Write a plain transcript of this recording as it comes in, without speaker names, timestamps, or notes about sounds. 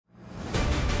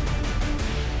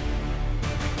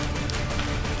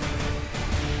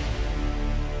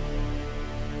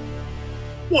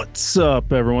What's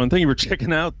up, everyone? Thank you for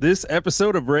checking out this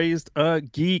episode of Raised a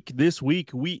Geek. This week,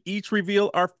 we each reveal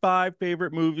our five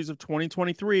favorite movies of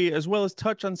 2023, as well as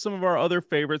touch on some of our other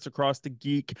favorites across the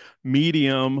geek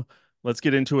medium. Let's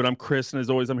get into it. I'm Chris, and as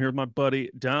always, I'm here with my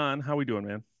buddy Don. How we doing,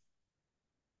 man?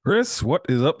 Chris, what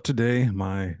is up today,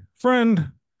 my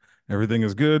friend? Everything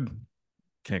is good.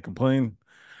 Can't complain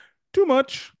too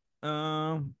much.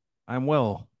 I'm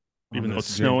well on Even though this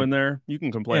it's snowing January. there, you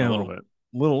can complain a Yeah, little bit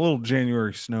little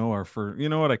January snow. Our for you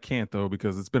know what I can't though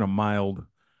because it's been a mild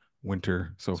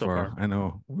winter so so far. far. I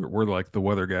know we're like the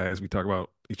weather guys. We talk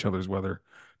about each other's weather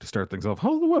to start things off.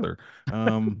 How's the weather?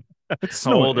 Um, it's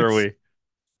How snowing. old are we?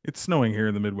 It's snowing here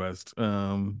in the Midwest.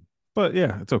 But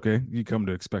yeah, it's okay. You come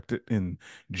to expect it in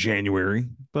January,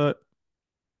 but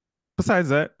besides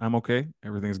that, I'm okay.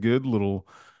 Everything's good. Little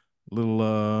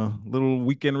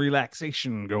weekend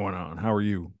relaxation going on. How are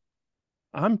you?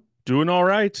 I'm doing all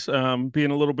right.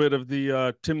 Being a little bit of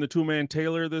the Tim the Tool Man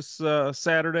Taylor this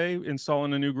Saturday,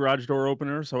 installing a new garage door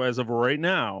opener. So as of right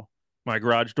now, my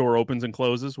garage door opens and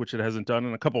closes, which it hasn't done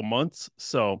in a couple months.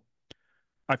 So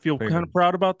I feel kind of Favorite.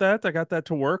 proud about that. I got that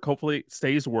to work. Hopefully it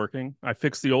stays working. I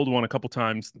fixed the old one a couple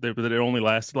times, but it only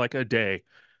lasted like a day,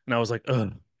 and I was like,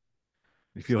 ugh.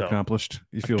 You feel So accomplished.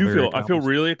 You I feel do very feel accomplished.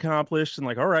 really accomplished and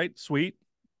like, all right, sweet,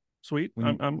 sweet.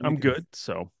 When I'm you good.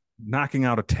 So knocking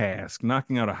out a task,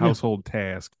 knocking out a yeah. household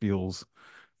task feels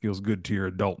good to your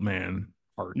adult man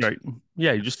heart. Right.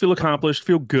 Yeah, you just feel accomplished,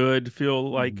 feel good, feel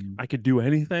like Mm. I could do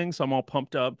anything. So I'm all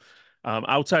pumped up.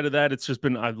 Outside of that,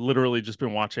 I've literally just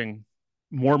been watching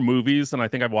more movies than I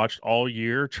think I've watched all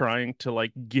year, trying to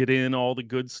like get in all the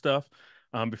good stuff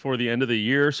before the end of the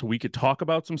year so we could talk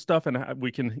about some stuff and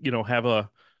we can, have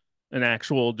an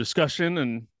actual discussion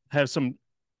and have some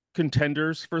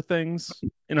contenders for things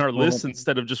in our list Well,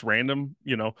 instead of just random,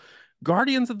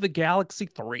 Guardians of the Galaxy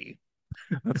 3.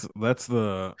 that's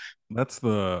the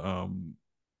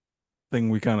thing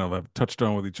we kind of have touched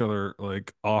on with each other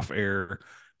like off air,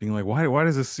 being like, why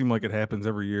does this seem like it happens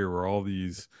every year where all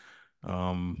these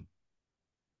um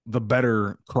the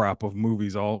better crop of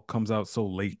movies all comes out so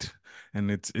late, and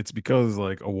it's because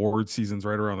like award season's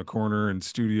right around the corner and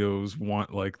studios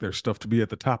want like their stuff to be at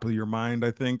the top of your mind, I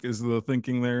think is the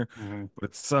thinking there. Mhm. But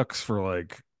it sucks for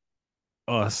like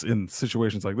us in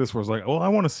situations like this where it's like, well, I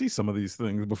want to see some of these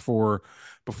things before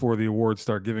the awards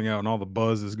start giving out and all the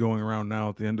buzz is going around now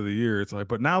at the end of the year. It's like,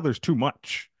 but now there's too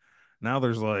much. Now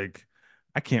there's like,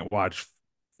 I can't watch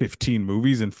 15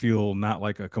 movies and feel not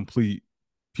like a complete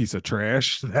piece of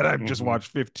trash that I've just Mhm. watched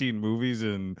 15 movies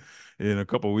in a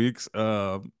couple weeks.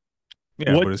 Yeah,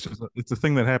 What but it's a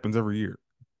thing that happens every year.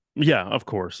 Yeah, of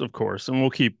course, and we'll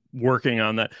keep working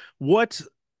on that. What,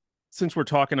 since we're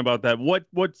talking about that, what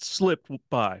slipped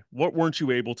by? What weren't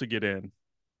you able to get in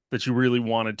that you really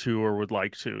wanted to or would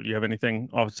like to? Do you have anything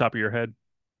off the top of your head?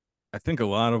 I think a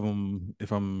lot of them,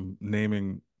 if I'm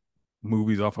naming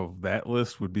movies off of that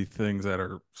list, would be things that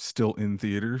are still in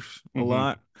theaters a Hmm.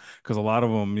 lot, because a lot of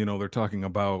them, they're talking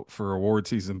about for award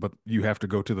season, but you have to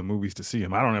go to the movies to see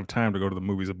them. I don't have time to go to the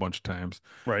movies a bunch of times.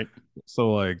 Right.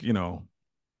 So like,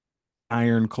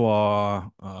 Iron Claw,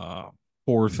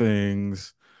 Poor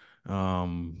Things.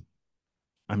 Um,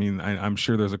 I mean, I'm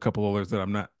sure there's a couple others that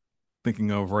I'm not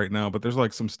thinking of right now, but there's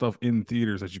like some stuff in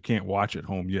theaters that you can't watch at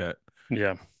home yet.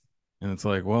 Yeah. And it's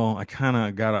like, well, I kind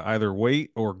of gotta either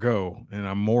wait or go, and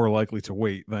I'm more likely to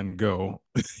wait than go.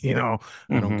 You know,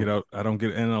 Hmm. I don't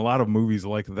get, and a lot of movies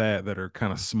like that that are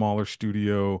kind of smaller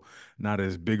studio, not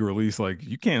as big release, like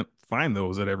you can't find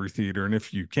those at every theater, and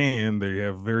if you can, they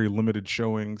have very limited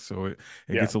showings, so it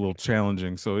Yeah. gets a little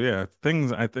challenging. So yeah,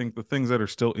 I think the things that are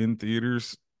still in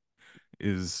theaters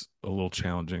is a little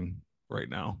challenging right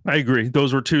now. I agree.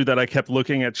 Those were two that I kept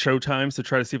looking at showtimes to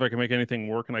try to see if I could make anything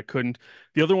work, and I couldn't.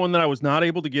 The other one that I was not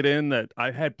able to get in that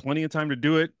I had plenty of time to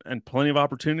do it and plenty of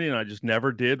opportunity, and I just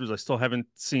never did, was I still haven't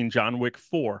seen John Wick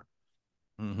 4,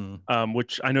 Hmm.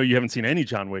 which I know you haven't seen any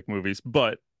John Wick movies,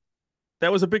 but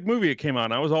that was a big movie. It came out.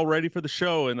 And I was all ready for the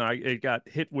show, and it got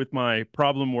hit with my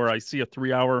problem where I see a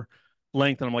 3 hour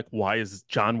length, and I'm like, why is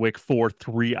John Wick 4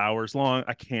 3 hours long?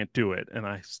 I can't do it, and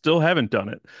I still haven't done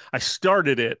it. I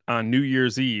started it on New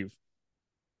Year's Eve,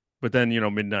 but then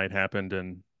midnight happened,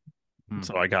 and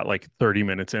so I got like 30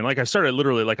 minutes in. Like I started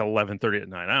literally like 11:30 at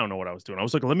night. I don't know what I was doing. I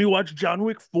was like, let me watch John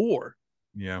Wick 4.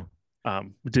 Yeah,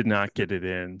 Did not get it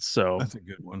in, so that's a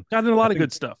good one. got in a I lot of think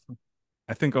good stuff.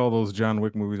 I think all those John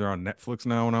Wick movies are on Netflix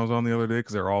now when I was on the other day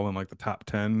because they're all in like the top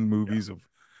 10 Yeah. movies of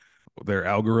their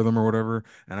algorithm or whatever.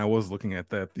 And I was looking at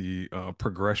that, the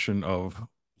progression of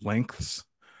lengths.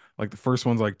 Like the first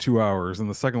one's like 2 hours, and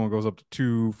the second one goes up to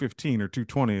 215 or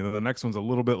 220, and then the next one's a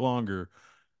little bit longer.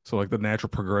 So like the natural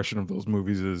progression of those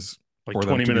movies is Like for them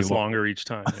 20 to be minutes long. longer each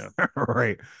time. Yeah.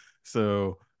 Right.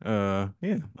 So yeah.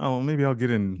 Oh, maybe I'll get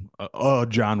in a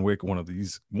John Wick one of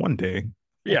these one day.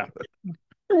 Yeah.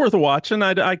 They're worth a watch. And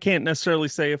I can't necessarily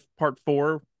say if part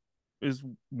four is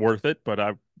worth it, but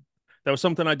that was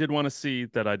something I did want to see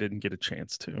that I didn't get a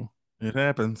chance to. It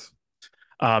happens.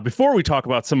 Before we talk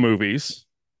about some movies,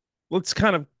 let's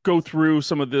kind of go through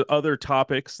some of the other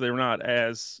topics.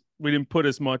 We didn't put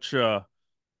as much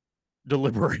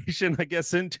deliberation, I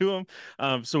guess, into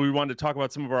them. So we wanted to talk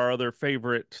about some of our other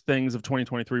favorite things of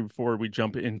 2023 before we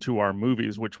jump into our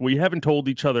movies, which we haven't told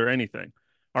each other anything.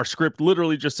 Our script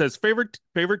literally just says favorite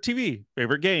TV,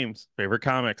 favorite games, favorite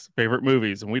comics, favorite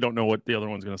movies, and we don't know what the other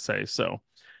one's going to say. So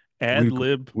ad We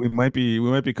lib, we might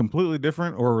be completely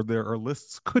different, or our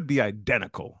lists could be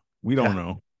identical. We yeah. don't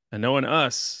know. And knowing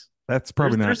us, That's there's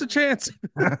probably not. there's a chance.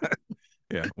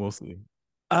 Yeah, we'll see.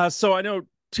 So I know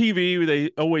TV,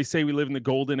 they always say we live in the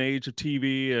golden age of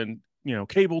TV and,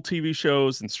 cable TV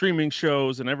shows and streaming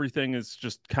shows and everything is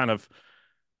just kind of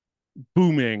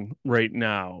booming right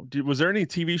now. Was there any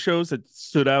TV shows that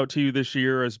stood out to you this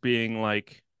year as being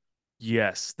like,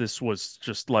 yes, this was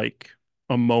just like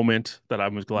a moment that I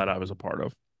was glad I was a part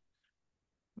of?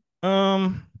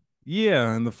 Um,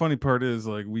 yeah, and the funny part is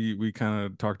like we kind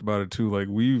of talked about it too. Like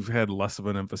we've had less of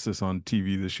an emphasis on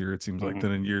TV this year, it seems like, Hmm.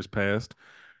 than in years past.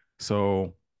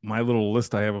 So my little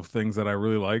list I have of things that I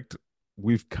really liked,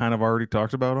 we've kind of already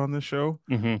talked about on this show.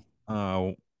 Hmm.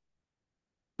 Uh,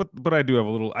 but I do have a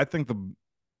little. I think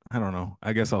I don't know.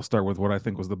 I guess I'll start with what I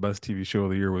think was the best TV show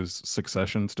of the year was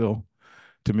Succession still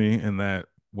to me, and that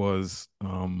was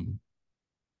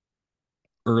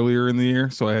earlier in the year,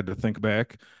 so I had to think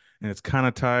back, and it's kind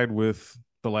of tied with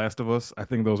The Last of Us. I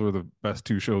think those were the best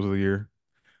two shows of the year.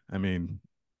 I mean,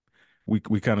 we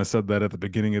kind of said that at the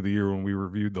beginning of the year when we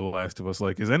reviewed The Last of Us.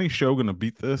 Like, is any show going to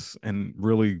beat this? And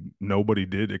really, nobody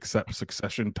did except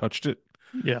Succession touched it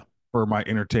Yeah. for my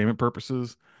entertainment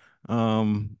purposes.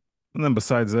 And then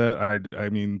besides that, I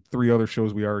mean, three other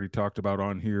shows we already talked about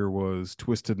on here was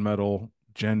Twisted Metal,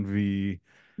 Gen V,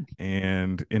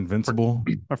 and Invincible.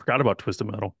 I forgot about Twisted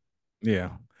Metal. Yeah,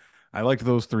 I liked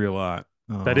those three a lot.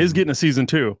 That is getting a season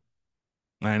two.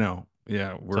 I know.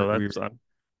 Yeah, So we that's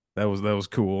that was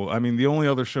cool. I mean, the only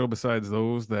other show besides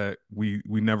those that we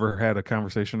never had a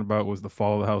conversation about was The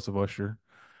Fall of the House of Usher.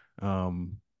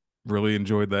 Um, really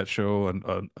enjoyed that show,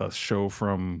 and a show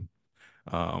from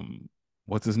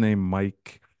what's his name,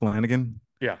 Mike Flanagan.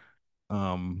 yeah.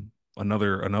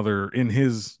 Another in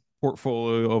his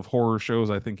portfolio of horror shows.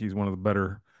 I think he's one of the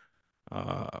better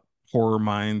uh horror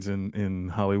minds in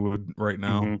Hollywood right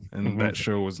now, Hmm. and Hmm. that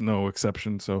show was no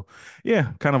exception. So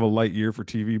yeah, kind of a light year for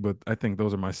TV, but I think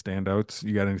those are my standouts.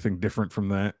 You got anything different from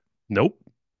that? Nope.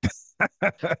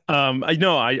 I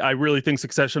know I really think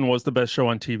Succession was the best show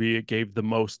on TV. It gave the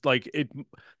most like it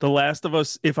The Last of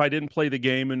Us, if I didn't play the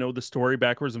game and know the story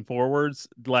backwards and forwards,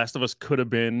 The Last of Us could have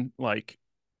been like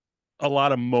a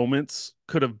lot of moments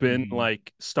could have been Mhm.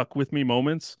 like stuck with me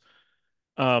moments.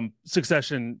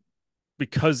 Succession,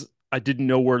 because I didn't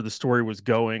know where the story was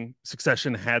going,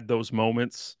 Succession had those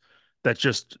moments that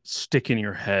just stick in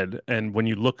your head. And when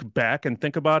you look back and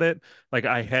think about it, like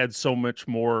I had so much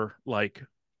more like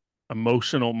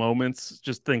emotional moments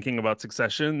just thinking about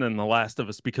Succession than The Last of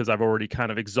Us because I've already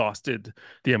kind of exhausted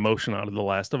the emotion out of The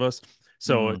Last of Us.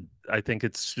 So Mm, I think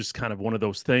it's just kind of one of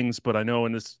those things. But I know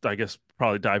in this, I guess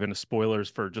probably dive into spoilers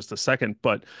for just a second.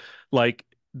 But like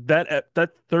that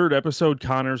third episode,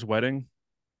 Connor's wedding,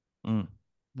 mm,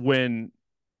 when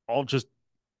all just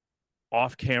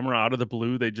off camera out of the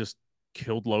blue, they just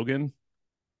killed Logan.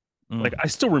 Like mm. I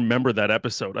still remember that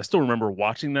episode. I still remember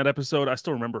watching that episode. I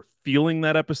still remember feeling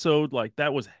that episode. Like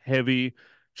that was heavy,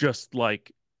 just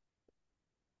like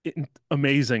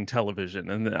amazing television.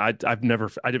 And I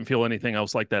didn't feel anything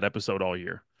else like that episode all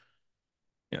year.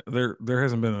 Yeah, there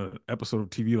hasn't been an episode of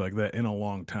TV like that in a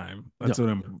long time. No.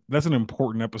 That's an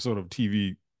important episode of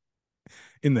TV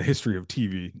in the history of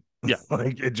TV. Yeah.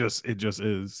 Like it just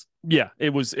is. Yeah. It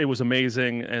was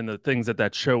amazing. And the things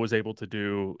that show was able to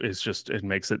do is just, it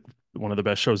makes it one of the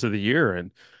best shows of the year.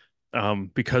 And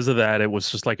because of that, it was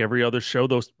just like every other show.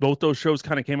 Both those shows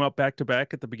kind of came out back to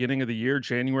back at the beginning of the year,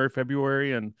 January,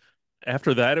 February, and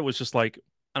after that, it was just like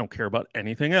I don't care about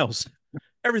anything else. I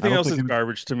Everything don't else think is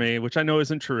garbage to me, which I know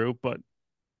isn't true, but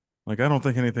I don't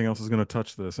think anything else is going to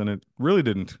touch this, and it really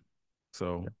didn't.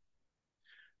 So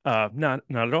not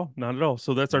at all, not at all.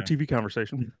 So that's our yeah, TV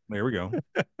conversation. there we go.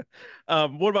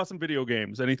 What about some video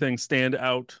games? Anything stand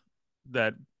out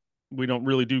that we don't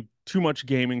really do too much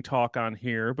gaming talk on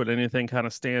here, but anything kind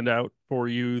of stand out for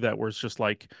you that was just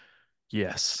like,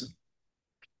 yes.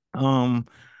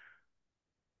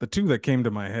 the two that came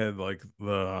to my head, like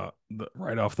the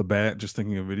right off the bat, just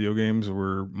thinking of video games,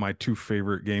 were my two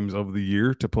favorite games of the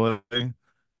year to play.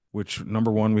 Which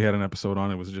number one, we had an episode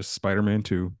on it was just Spider-Man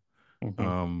 2. Hmm.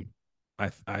 Um,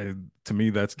 I to me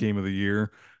that's game of the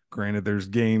year. Granted, there's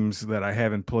games that I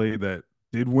haven't played that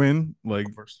did win, like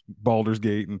Of course. Baldur's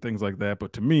Gate and things like that.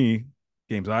 But to me,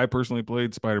 games I personally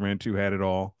played, Spider-Man 2 had it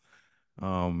all.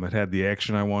 It had the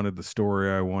action I wanted, the story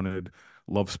I wanted.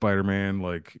 Love Spider-Man.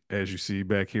 Like as you see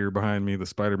back here behind me, the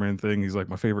Spider-Man thing. He's like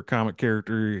my favorite comic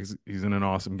character. He's in an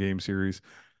awesome game series.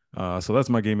 So that's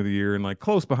my game of the year. And like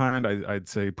close behind, I'd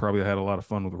say probably I had a lot of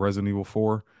fun with Resident Evil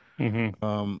 4. Hmm.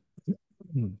 Um,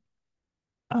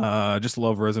 just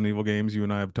love Resident Evil games. You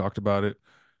and I have talked about it.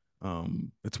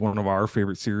 It's one of our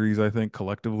favorite series, I think,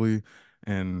 collectively,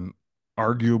 and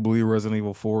arguably Resident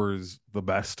Evil 4 is the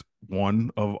best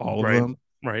one of all of Right. them.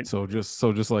 Right. So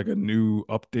just like a new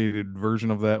updated version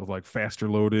of that with like faster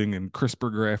loading and crisper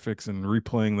graphics and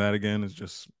replaying that again is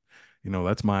just,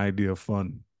 that's my idea of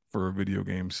fun for a video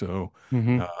game. So,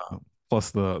 Hmm. uh,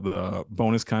 plus the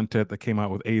bonus content that came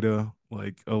out with Ada,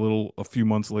 like a few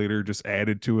months later, just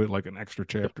added to it like an extra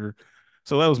chapter.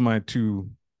 So that was my two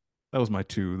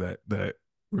that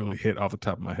really hit off the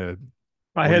top of my head.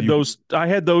 I What do had you? those I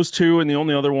had those two, and the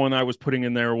only other one I was putting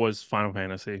in there was Final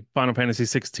Fantasy. Final Fantasy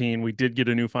 16. We did get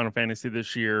a new Final Fantasy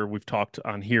this year. We've talked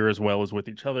on here as well as with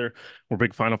each other. We're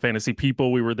big Final Fantasy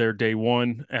people. We were there day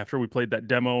one after we played that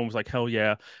demo and was like, hell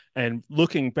yeah. And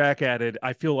looking back at it,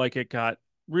 I feel like it got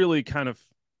really kind of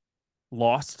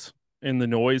lost in the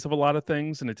noise of a lot of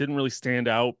things and it didn't really stand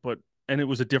out, but and it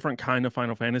was a different kind of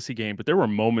Final Fantasy game, but there were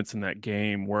moments in that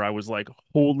game where I was like,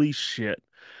 holy shit.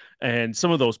 And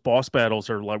some of those boss battles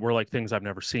are like were like things I've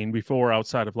never seen before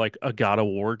outside of like a God of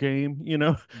War game, you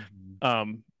know? Mhm.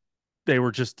 Um, they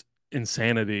were just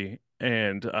insanity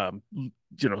and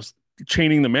you know,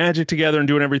 chaining the magic together and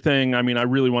doing everything. I mean, I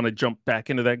really want to jump back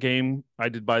into that game. I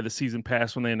did buy the season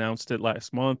pass when they announced it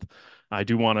last month. I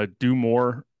do want to do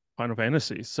more Final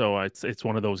Fantasy, so it's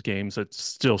one of those games that's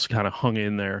still kind of hung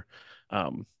in there.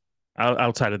 um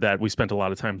Outside of that, we spent a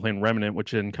lot of time playing Remnant,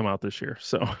 which didn't come out this year,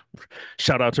 so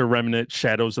shout out to Remnant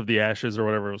Shadows of the Ashes or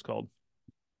whatever it was called.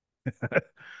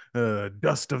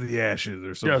 Dust of the Ashes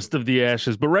or something. Dust of the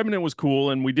Ashes. But Remnant was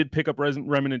cool, and we did pick up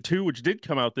Remnant 2, which did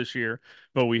come out this year,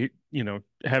 but we,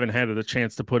 haven't had a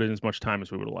chance to put in as much time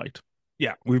as we would have liked.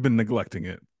 Yeah, we've been neglecting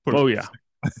it. Put Oh it yeah.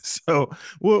 so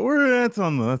we're that's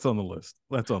on the list.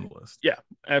 That's on the list. Yeah,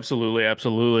 absolutely,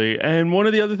 absolutely. And one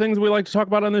of the other things we like to talk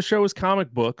about on this show is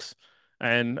comic books.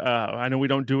 And I know we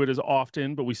don't do it as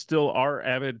often, but we still are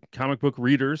avid comic book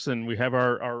readers, and we have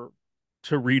our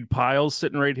to read piles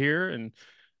sitting right here. And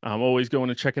I'm always going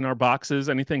to check in our boxes.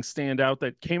 Anything stand out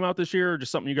that came out this year, or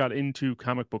just something you got into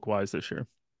comic book wise this year?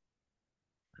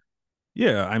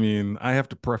 Yeah, I mean, I have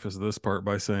to preface this part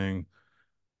by saying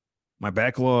my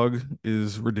backlog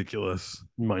is ridiculous.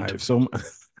 Mine I too. have so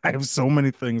I have so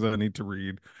many things I need to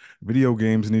read. Video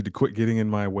games need to quit getting in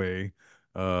my way.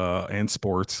 And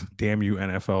sports. Damn you,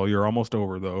 NFL. You're almost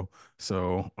over though.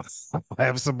 So I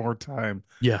have some more time.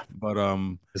 Yeah, But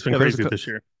it's been yeah, crazy this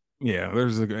year.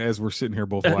 as we're sitting here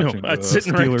both I know watching it's the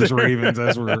sitting right Steelers Ravens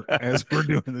there. as we're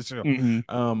doing the show. Hmm.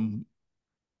 Um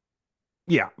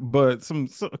yeah, but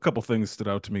a couple things stood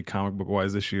out to me comic book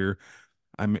wise this year.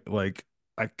 I'm like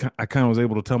I kind of was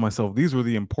able to tell myself these were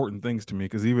the important things to me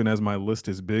because even as my list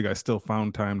is big, I still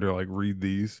found time to like read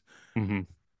these. Hmm.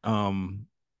 Um,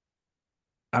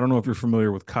 I don't know if you're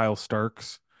familiar with Kyle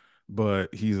Starks,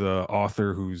 but he's a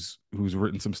author who's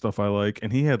written some stuff I like,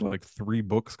 and he had like three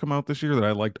books come out this year that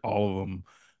I liked all of them.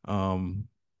 Um,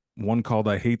 one called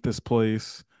 "I Hate This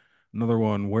Place," another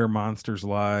one "Where Monsters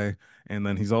Lie," and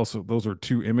then he's also those are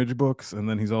two Image books, and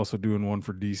then he's also doing one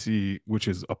for DC, which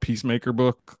is a Peacemaker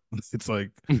book. It's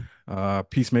like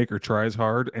Peacemaker tries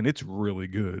hard, and it's really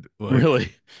good. Like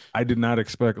Really? I didn't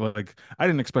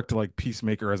expect to like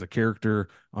Peacemaker as a character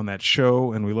on that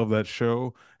show, and we love that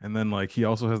show. And then like he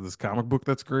also has this comic book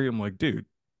that's great. I'm like, dude,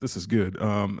 this is good.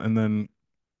 And then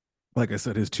like I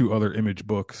said, his two other Image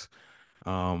books,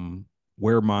 um,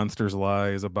 Where Monsters Lie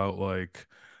is about like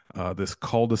this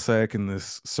cul-de-sac in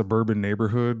this suburban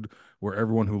neighborhood where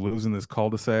everyone who lives in this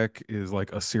cul-de-sac is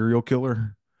like a serial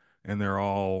killer, and they're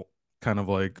all kind of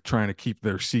like trying to keep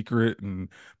their secret and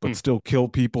but Hmm. still kill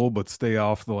people but stay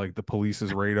off the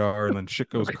police's radar, and then shit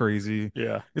goes Okay. crazy.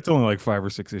 Yeah. It's only like five or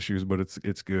six issues, but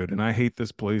it's good. And I Hate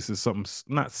This Place is something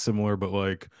not similar, but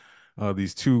like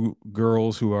these two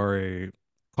girls who are a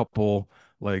couple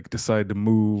like decide to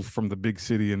move from the big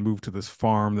city and move to this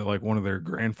farm that like one of their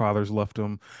grandfathers left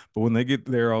them. But when they get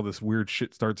there, all this weird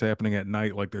shit starts happening at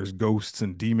night, like there's ghosts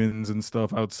and demons and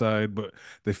stuff outside. But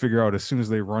they figure out as soon as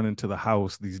they run into the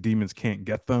house, these demons can't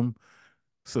get them.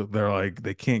 So they're like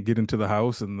they can't get into the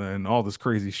house, and then all this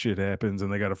crazy shit happens,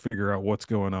 and they got to figure out what's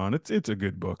going on. It's a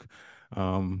good book.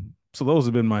 So those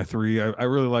have been my three. I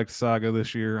really liked Saga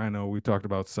this year. I know we talked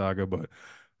about Saga, but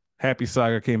Happy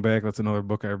Saga came back. That's another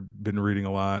book I've been reading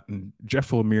a lot. And Jeff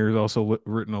Lemire has also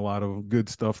written a lot of good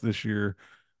stuff this year.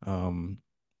 Um,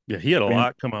 Yeah, he had a Fan-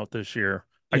 lot come out this year.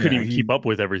 I couldn't yeah, even keep he up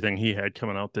with everything he had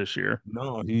coming out this year.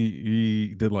 no,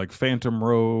 he did like Phantom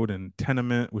Road and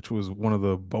Tenement, which was one of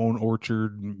the Bone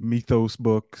Orchard mythos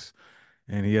books.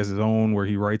 And he has his own where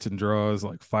he writes and draws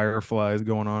like Fireflies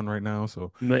going on right now.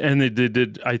 So And they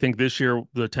did I think this year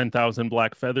the 10,000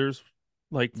 Black Feathers,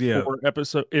 like yeah, 4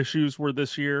 episode issues were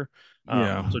this year.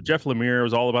 yeah, So Jeff Lemire,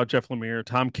 was all about Jeff Lemire.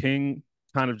 Tom King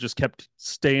kind of just kept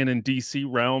staying in DC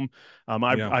realm.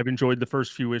 yeah. I've enjoyed the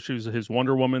first few issues of his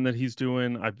Wonder Woman that he's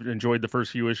doing. I've enjoyed the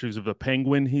first few issues of the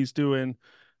Penguin he's doing.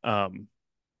 Um,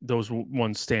 those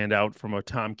ones stand out from a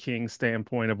Tom King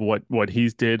standpoint of what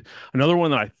he's did. Another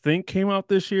one that I think came out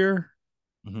this year,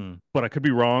 Hmm. but I could be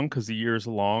wrong because the year is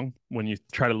long when you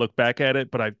try to look back at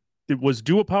it. But it was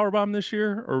due a power bomb this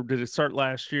year, or did it start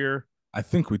last year? I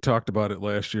think we talked about it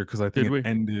last year because I think Did it we?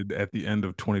 ended at the end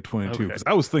of 2022. Okay. Because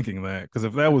I was thinking that because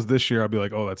if that was this year, I'd be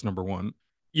like, oh, that's number one.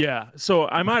 Yeah. So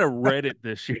I might have read it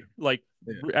this year, like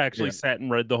Yeah, actually yeah. sat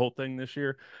and read the whole thing this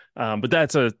year. But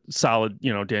that's a solid,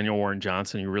 Daniel Warren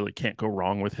Johnson. You really can't go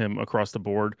wrong with him across the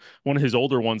board. One of his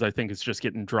older ones, I think, is just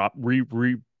getting dropped,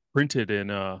 reprinted in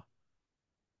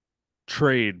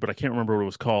trade, but I can't remember what it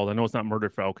was called. I know it's not Murder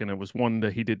Falcon. It was one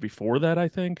that he did before that, I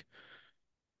think.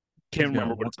 Can't He's got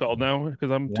remember what it's called now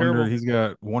because I'm terrible. He's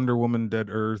got Wonder Woman, Dead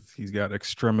Earth. He's got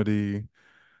Extremity.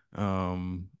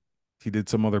 Um, he did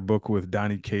some other book with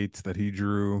Donnie Cates that he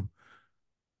drew.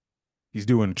 He's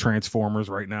doing Transformers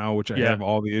right now, which I Yeah. have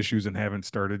all the issues and haven't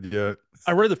started yet.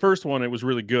 I read the first one, it was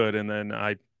really good, and then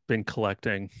I've been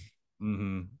collecting.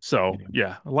 Hmm. So Yeah.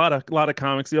 yeah, a lot of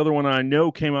comics. The other one I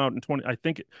know came out in 20, I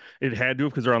think it had to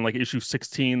because they're on like issue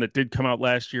 16 that did come out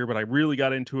last year, but I really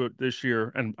got into it this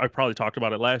year, and I probably talked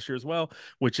about it last year as well,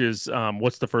 which is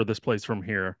What's the Furthest Place from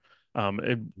Here?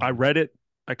 I read it,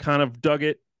 I kind of dug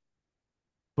it,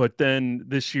 but then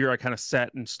this year I kind of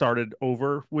sat and started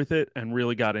over with it and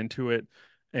really got into it.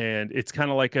 And it's kind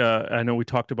of like I know we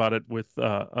talked about it with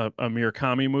a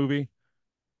Murakami movie.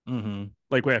 Hmm.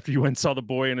 Like after you went and saw The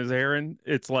Boy and His Heron,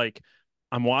 it's like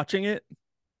I'm watching it.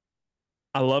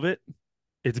 I love it.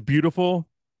 It's beautiful.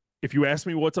 If you ask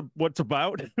me what's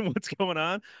about and what's going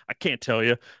on, I can't tell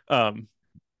you.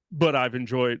 But I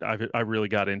really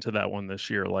got into that one this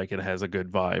year. Like it has a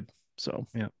good vibe. So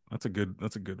Yeah, that's a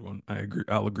good one. I agree.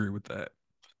 I'll agree with that.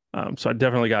 So I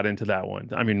definitely got into that one.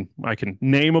 I mean, I can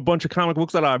name a bunch of comic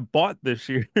books that I bought this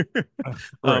year.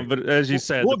 Right. But as you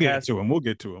said, We'll get to him. We'll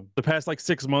get to him. the past like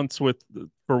 6 months with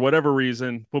for whatever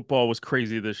reason, football was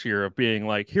crazy this year of being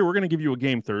like, here, we're going to give you a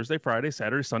game Thursday, Friday,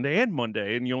 Saturday, Sunday, and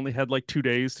Monday. And you only had like 2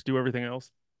 days to do everything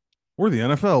else. We're the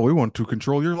NFL. We want to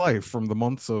control your life from the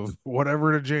months of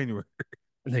whatever to January.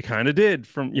 And they kind of did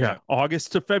from Yeah.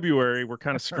 August to February. We're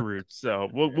kind of screwed. So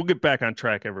we'll get back on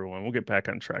track, everyone. We'll get back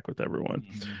on track with everyone.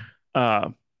 Mhm. Uh,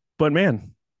 but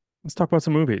man, let's talk about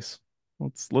some movies.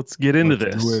 Let's get into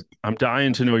Let's do this. it. I'm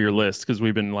dying to know your list because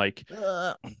we've been like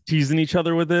teasing each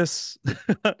other with this.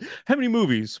 How many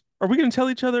movies are we going to tell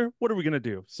each other? What are we going to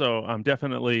do? So I'm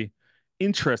definitely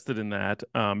interested in that.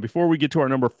 Before we get to our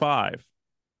number five,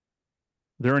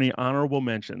 are there any honorable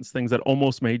mentions, things that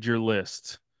almost made your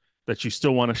list that you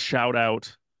still want to shout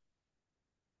out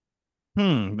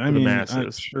I to the mean, I'm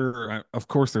masses? sure, of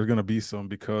course, there's going to be some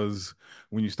because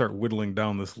when you start whittling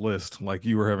down this list, like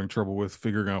you were having trouble with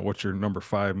figuring out what your number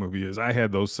five movie is, I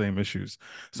had those same issues.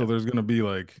 So Yep. there's going to be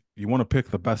like, you want to pick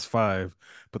the best five,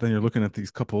 but then you're looking at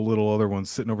these couple little other ones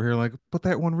sitting over here, like, but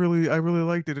that one really, I really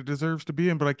liked it. It deserves to be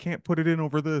in, but I can't put it in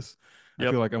over this. I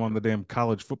Yep. feel like I'm on the damn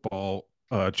college football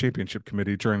championship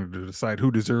committee trying to decide who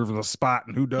deserves a spot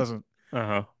and who doesn't.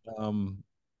 Uh-huh. Um,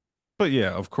 but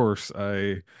yeah, of course,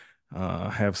 I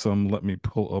have some. Let me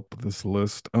pull up this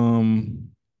list.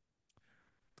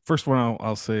 First one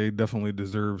I'll say definitely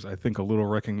deserves, I think, a little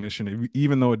recognition.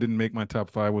 Even though it didn't make my top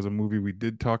five, was a movie we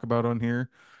did talk about on here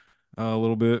a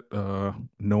little bit.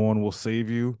 No One Will Save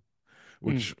You, Mm.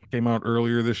 which came out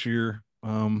earlier this year.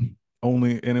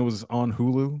 Only and it was on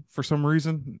Hulu for some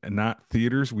reason and not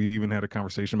theaters. We even had a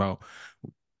conversation about,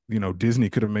 Disney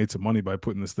could have made some money by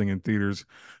putting this thing in theaters.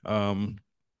 Um,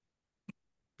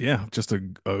 yeah, just a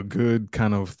good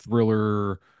kind of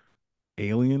thriller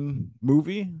alien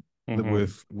movie Hmm.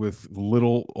 with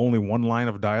little only one line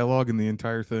of dialogue in the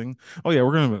entire thing. Oh yeah,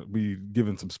 we're gonna be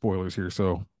giving some spoilers here,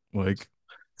 so like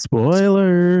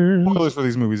spoilers Spoilers. for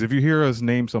these movies. If you hear us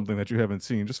name something that you haven't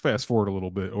seen, just fast forward a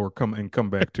little bit or come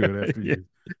back to it Yeah.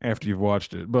 after you've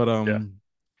watched it. But Yeah.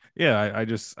 yeah,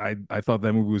 I thought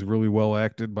that movie was really well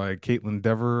acted by Caitlin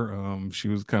Dever. She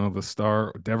was kind of the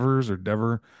star, Devers or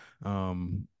Dever.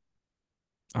 Um,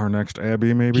 our next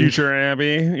Abby, maybe. Future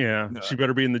Abby. Yeah. Uh, She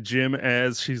better be in the gym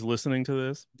as she's listening to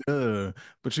this.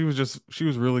 but she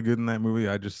was really good in that movie.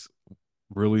 I just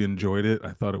really enjoyed it.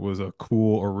 I thought it was a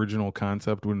cool original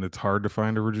concept when it's hard to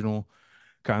find original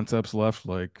concepts left.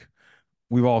 Like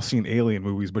we've all seen alien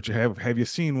movies, but have you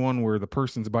seen one where the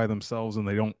person's by themselves and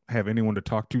they don't have anyone to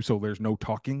talk to, so there's no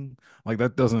talking? Like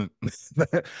that doesn't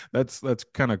that's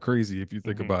kind of crazy if you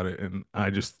think Hmm. about it. And I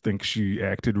just think she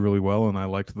acted really well, and I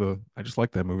just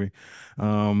liked that movie.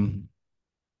 Um,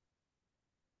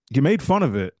 you made fun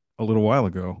of it a little while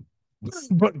ago,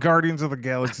 but Guardians of the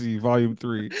Galaxy Volume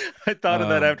 3. I thought of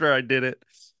that Um, after I did it.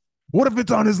 what if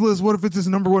it's on his list? What if it's his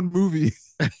number one movie?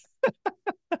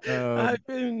 I've Um,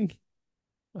 been,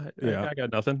 yeah, I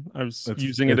got nothing. I was it's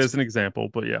using it it's as an example,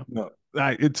 but yeah. no,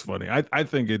 it's funny. I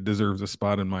think it deserves a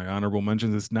spot in my honorable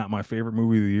mentions. It's not my favorite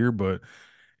movie of the year, but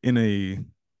in a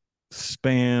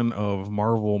span of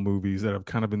Marvel movies that have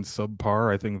kind of been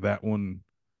subpar, I think that one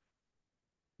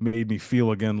made me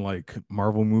feel again like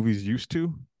Marvel movies used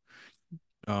to.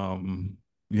 um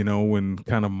when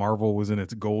kind of Marvel was in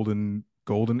its golden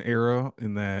era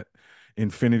in that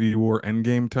Infinity War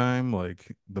Endgame time,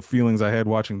 like the feelings I had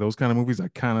watching those kind of movies,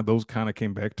 those kind of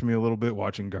came back to me a little bit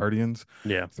watching Guardians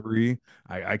Yeah. 3.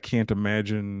 I can't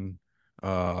imagine.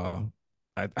 Uh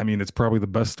I mean, it's probably the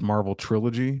best Marvel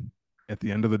trilogy at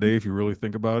the end of the day if you really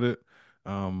think about it.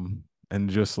 And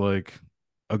just like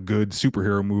a good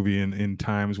superhero movie in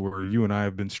times where you and I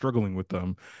have been struggling with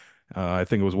them. I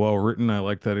think it was well written. I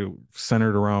like that it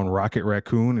centered around Rocket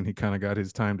Raccoon, and he kind of got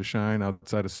his time to shine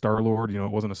outside of Star Lord. It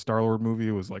wasn't a Star Lord movie;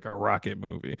 it was like a Rocket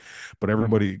movie. But Hmm.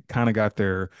 everybody kind of got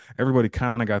their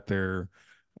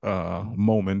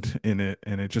moment in it,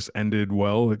 and it just ended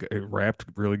well. It wrapped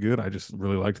really good. I just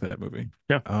really liked that movie.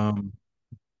 Yeah. Um,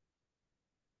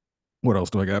 what else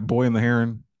do I got? Boy and the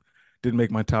Heron didn't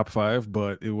make my top five,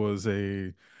 but it was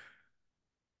a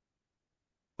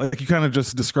like you kind of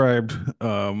just described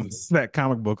that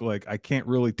comic book. Like I can't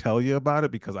really tell you about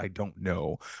it because I don't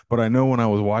know, but I know when I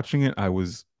was watching it I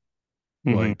was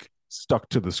Hmm. like stuck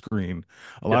to the screen.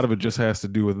 A lot Yes. of it just has to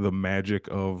do with the magic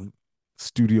of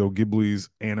Studio Ghibli's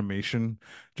animation.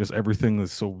 Just everything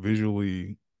is so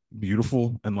visually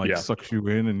beautiful and like Yeah. sucks you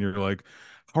in, and you're like,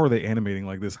 how are they animating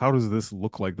like this? How does this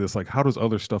look like this? Like how does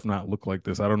other stuff not look like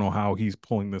this? I don't know how he's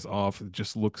pulling this off. It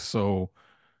just looks so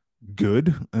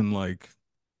good, and like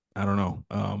I don't know.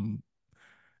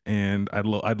 And I'd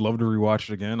love to rewatch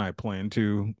it again. I plan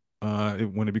to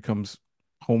when it becomes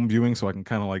home viewing, so I can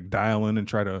kind of like dial in and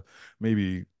try to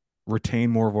maybe retain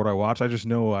more of what I watch. I just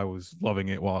know I was loving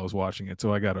it while I was watching it,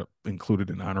 so I got to include it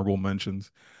in honorable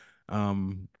mentions.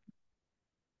 Um,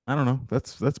 I don't know.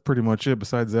 That's pretty much it.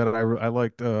 Besides that, I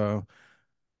liked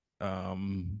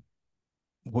um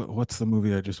what's the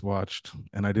movie I just watched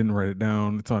and I didn't write it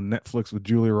down. It's on Netflix with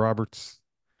Julia Roberts.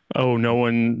 Oh, no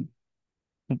one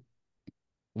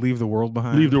Leave the World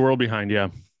leave the Behind. world behind. Yeah.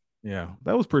 Yeah,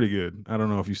 that was pretty good. I don't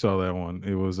know if you saw that one.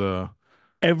 It was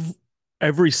Every,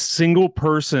 every single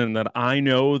person that I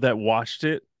know that watched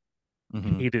it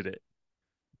mhm. hated it.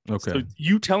 So Okay.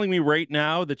 you telling me right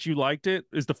now that you liked it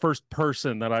is the first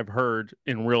person that I've heard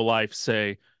in real life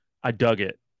say, I dug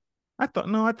it. I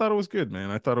thought it was good, man.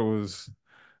 I thought it was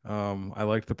I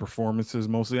liked the performances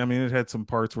mostly. I mean, it had some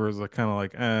parts where it was like kind of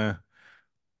like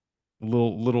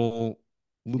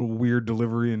little weird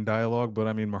delivery and dialogue, but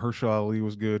I mean, Mahershala Ali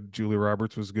was good, Julia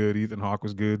Roberts was good, Ethan Hawke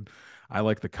was good. I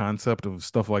like the concept of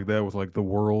stuff like that with like the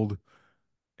world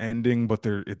ending, but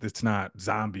it's not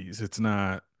zombies. It's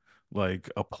not like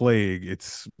a plague.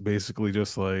 It's basically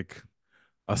just like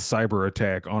a cyber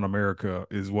attack on America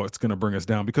is what's going to bring us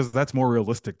down because that's more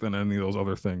realistic than any of those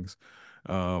other things.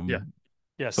 Yeah. Um,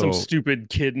 Yeah. Some so stupid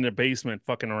kid in a basement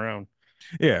fucking around.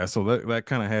 yeah, so that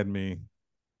kind of had me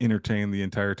entertained the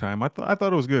entire time. I thought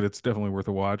it was good. It's definitely worth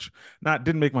a watch. Not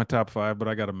didn't make my top five, but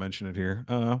I got to mention it here.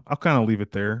 I'll kind of leave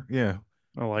it there. Yeah.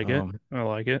 I like it. Um, I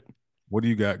like it. what do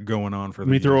you got going on for Let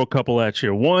me throw the a couple at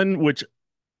you. One, which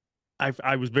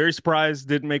I was very surprised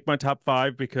didn't make my top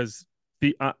five because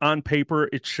the on paper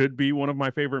it should be one of my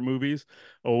favorite movies,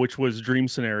 which was Dream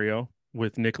Scenario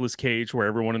with Nicolas Cage, where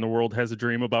everyone in the world has a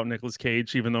dream about Nicolas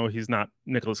Cage, even though he's not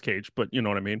Nicolas Cage, but you know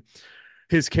what I mean.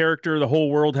 His character, the whole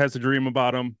world has a dream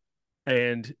about him,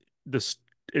 and this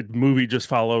movie just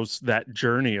follows that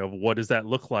journey of what does that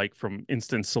look like from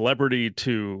instant celebrity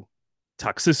to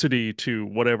toxicity to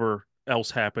whatever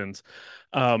else happens.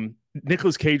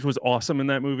 Nicolas Cage was awesome in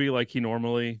that movie, like he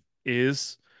normally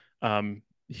is.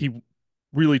 He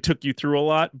really took you through a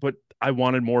lot, but I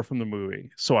wanted more from the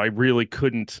movie, so I really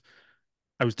couldn't.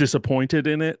 I was disappointed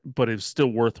in it, but it's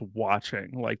still worth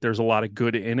watching. Like there's a lot of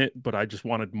good in it, but I just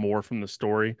wanted more from the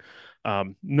story.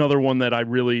 Another one that I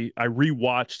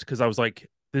rewatched because I was like,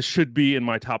 this should be in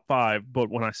my top five. But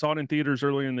when I saw it in theaters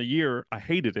earlier in the year, I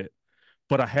hated it.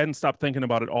 But I hadn't stopped thinking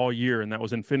about it all year, and that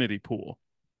was Infinity Pool.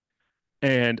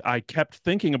 And I kept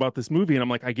thinking about this movie, and I'm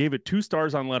like, I gave it 2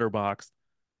 stars on Letterboxd.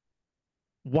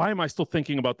 Why am I still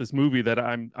thinking about this movie that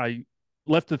I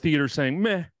left the theater saying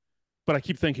meh, but I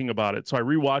keep thinking about it. So I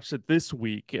rewatched it this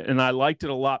week and I liked it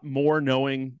a lot more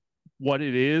knowing what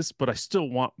it is, but I still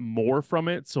want more from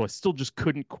it. So I still just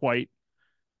couldn't quite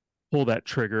pull that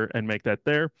trigger and make that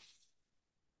there.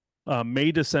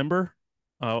 May, December,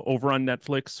 over on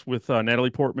Netflix with Natalie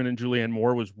Portman and Julianne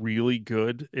Moore was really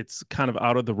good. It's kind of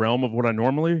out of the realm of what I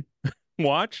normally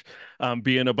watch,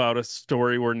 being about a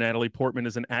story where Natalie Portman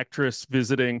is an actress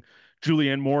visiting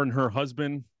Julianne Moore and her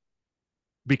husband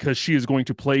because she is going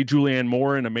to play Julianne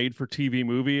Moore in a made for TV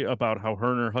movie about how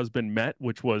her and her husband met,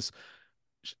 which was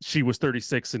she was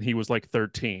 36 and he was like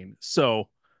 13. So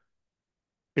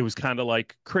it was kind of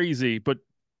like crazy, but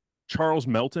Charles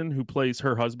Melton, who plays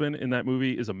her husband in that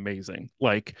movie, is amazing.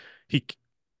 Like he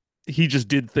he just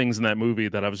did things in that movie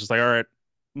that I was just like, all right,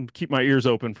 keep my ears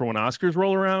open for when Oscars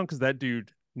roll around because that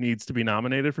dude needs to be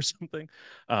nominated for something,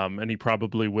 and he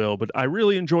probably will. But I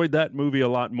really enjoyed that movie a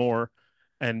lot more,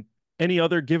 and any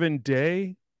other given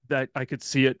day that I could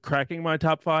see it cracking my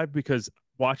top five because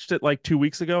watched it like 2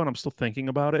 weeks ago and I'm still thinking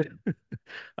about it,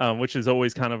 which is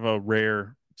always kind of a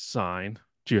rare sign.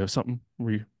 Do you have something?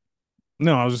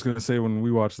 No, I was just gonna say when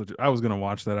we watched I was gonna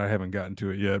watch that. I haven't gotten to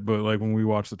it yet, but like when we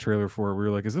watched the trailer for it, we were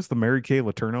like, "Is this the Mary Kay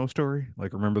Letourneau story?"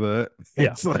 Like, remember that?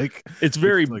 Yeah, It's like, it's it's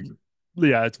very, like,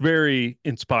 yeah, it's very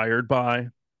inspired by.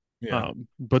 yeah.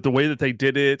 But the way that they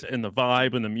did it and the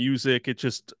vibe and the music,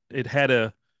 it had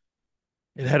a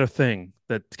thing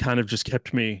that kind of just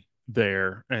kept me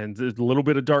there. And there's a little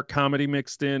bit of dark comedy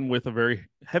mixed in with a very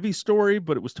heavy story,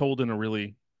 but it was told in a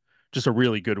really just a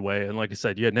really good way. And like I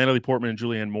said, you had Natalie Portman and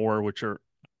Julianne Moore, which are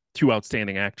two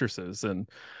outstanding actresses. And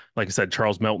like I said,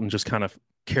 Charles Melton just kind of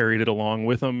carried it along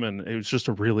with them. And it was just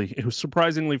it was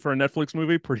surprisingly for a Netflix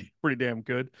movie, pretty damn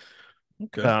good.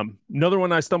 Okay. Another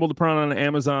one I stumbled upon on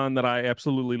Amazon that I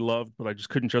absolutely loved, but I just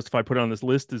couldn't justify putting on this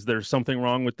list is There's Something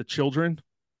Wrong with the Children.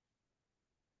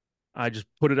 I just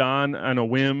put it on a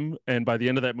whim, and by the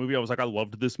end of that movie, I was like, I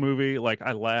loved this movie. Like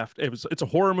I laughed. It's a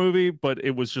horror movie, but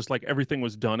it was just like everything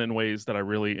was done in ways that I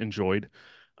really enjoyed.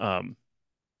 Um,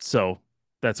 so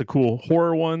that's a cool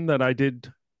horror one that I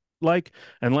did like.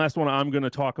 And last one I'm gonna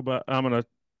talk about, I'm gonna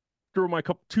throw my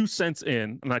 2 cents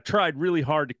in, and I tried really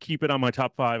hard to keep it on my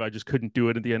top five. I just couldn't do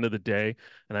it at the end of the day.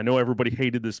 And I know everybody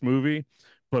hated this movie,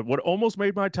 but what almost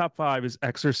made my top five is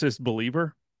Exorcist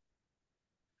Believer.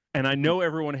 And I know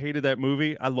everyone hated that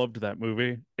movie. I loved that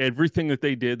movie. Everything that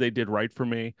they did right for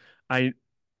me. I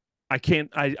I can't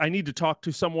I need to talk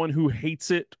to someone who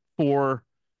hates it for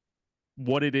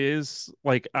what it is.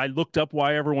 Like I looked up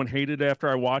why everyone hated it after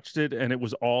I watched it and it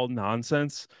was all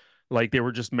nonsense. Like they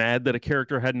were just mad that a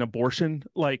character had an abortion.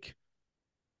 Like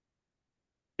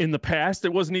in the past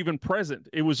it wasn't even present.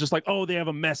 It was just like, "Oh, they have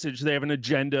a message, they have an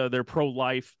agenda, they're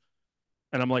pro-life."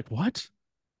 And I'm like, "What?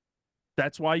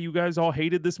 That's why you guys all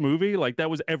hated this movie?" Like that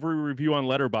was every review on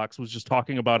Letterbox was just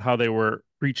talking about how they were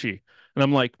preachy. And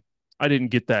I'm like, I didn't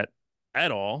get that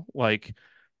at all. Like it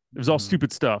was all Mhm.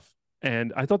 stupid stuff.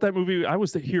 And I thought that movie, I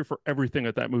was here for everything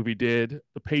that that movie did.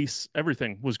 The pace,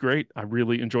 everything was great. I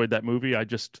really enjoyed that movie. I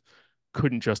just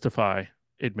couldn't justify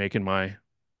it making my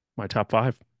top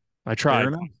five. I Fair tried.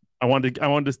 enough. I wanted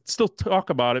to still talk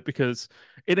about it because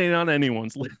it ain't on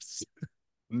anyone's list.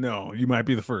 No, you might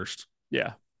be the first.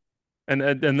 Yeah. And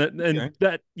Okay.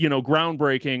 that,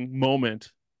 groundbreaking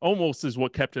moment almost is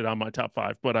what kept it on my top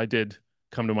five, but I did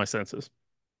come to my senses.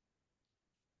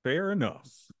 Fair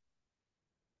enough.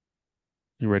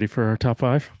 You ready for our top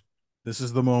five? This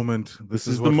is the moment. This This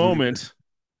is is the what we, moment.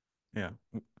 yeah.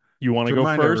 You want to To go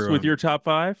remind first with everyone. your top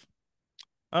five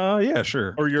Yeah,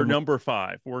 sure. or your number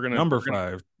five? Number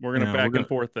five. We're gonna Yeah, we're back and gonna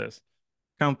forth this.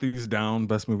 count these down,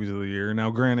 best movies of the year. Now,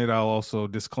 granted, I'll also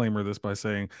disclaimer this by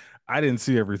saying I didn't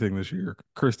see everything this year.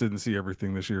 Chris didn't see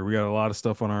everything this year. We got a lot of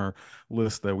stuff on our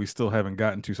list that we still haven't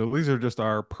gotten to. So these are just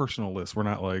our personal lists. We're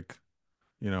not like,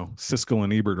 Siskel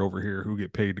and Ebert over here who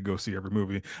get paid to go see every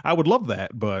movie. I would love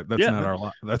that, but Yeah.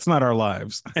 that's not our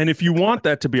lives. And if you want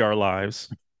that to be our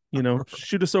lives,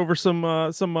 shoot us over some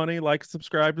money, like,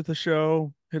 subscribe to the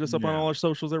show, hit us up on Yeah, all our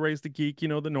socials at Raise the Geek, the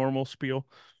normal spiel.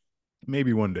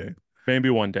 maybe one day. Maybe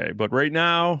one day, but right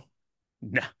now,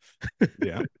 nah.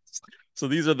 Yeah, So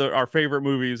these are our favorite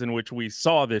movies in which we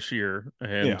saw this year,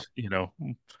 yeah,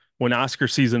 and when Oscar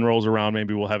season rolls around,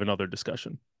 maybe we'll have another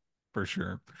discussion. for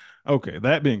sure. Okay,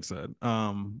 that being said,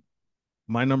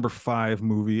 my number five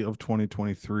movie of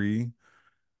 2023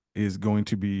 is going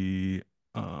to be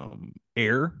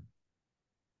Air,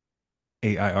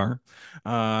 AIR.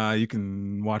 You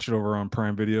can watch it over on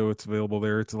Prime Video. It's available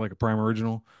there. It's like a Prime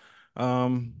original.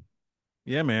 Um,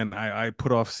 yeah, man, I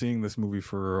put off seeing this movie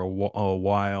for a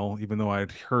while, even though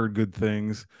I'd heard good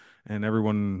things, and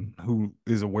everyone who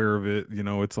is aware of it,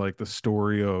 it's like the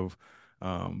story of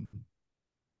um,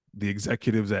 the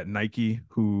executives at Nike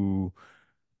who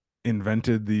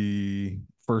invented the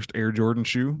first Air Jordan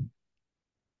shoe.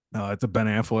 It's a Ben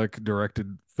Affleck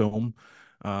directed film.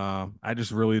 I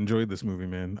just really enjoyed this movie,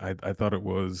 man. I thought it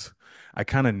was. I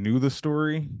kind of knew the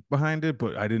story behind it,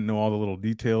 but I didn't know all the little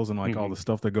details and like all Hmm. the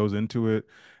stuff that goes into it.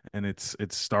 And it's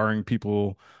starring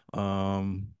people,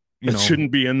 um, you That know,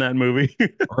 shouldn't be in that movie.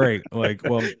 right? Like,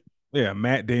 well, yeah,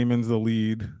 Matt Damon's the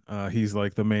lead. He's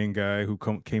like the main guy who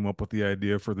came up with the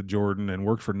idea for the Jordan and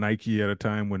worked for Nike at a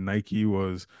time when Nike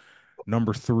was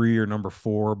number three or number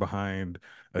four behind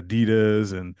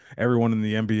Adidas, and everyone in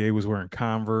the NBA was wearing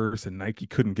Converse, and Nike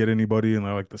couldn't get anybody, and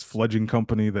they're like this fledgling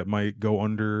company that might go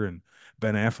under. And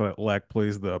Ben Affleck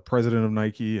plays the president of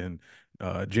Nike, and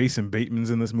Jason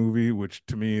Bateman's in this movie, which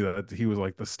to me that he was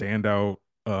like the standout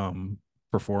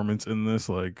performance in this.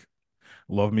 Like,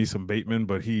 love me some Bateman,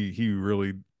 but he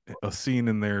really a scene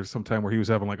in there sometime where he was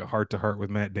having like a heart to heart with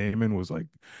Matt Damon was like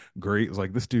great. It's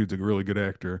like this dude's a really good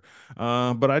actor.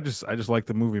 But I just like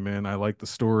the movie, man. I like the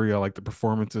story. I like the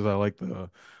performances. I like the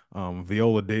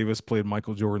Viola Davis played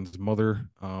Michael Jordan's mother,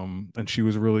 and she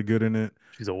was really good in it.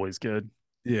 She's always good.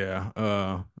 Yeah.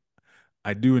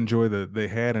 I do enjoy that they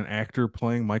had an actor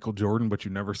playing Michael Jordan, but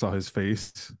you never saw his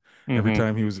face. Hmm. Every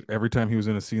time he was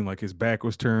in a scene, like his back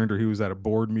was turned or he was at a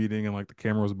board meeting and like the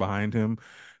camera was behind him.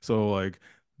 So like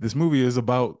this movie is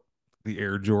about the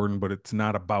Air Jordan, but it's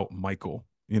not about Michael.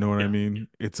 You know what I Yeah. mean?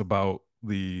 It's about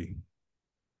the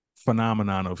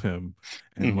phenomenon of him.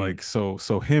 And Hmm. like so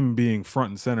him being front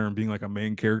and center and being like a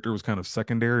main character was kind of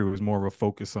secondary. It was more of a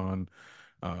focus on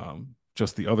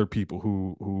just the other people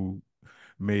who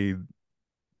made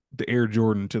the Air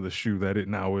Jordan to the shoe that it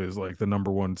now is, like the number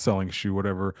one selling shoe,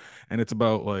 whatever. And it's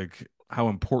about like how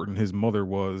important his mother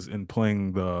was in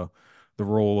playing the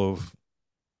role of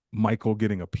Michael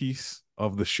getting a piece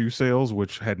of the shoe sales,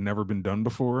 which had never been done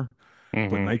before. Hmm.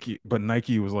 But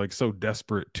Nike was like so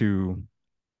desperate to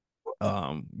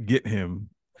get him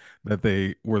that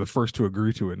they were the first to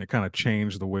agree to it, and it kind of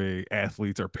changed the way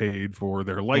athletes are paid for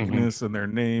their Hmm. likeness and their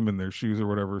name and their shoes or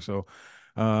whatever. So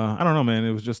I don't know, man.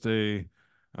 It was just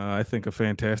I think a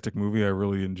fantastic movie. I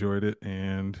really enjoyed it,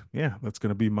 and yeah, that's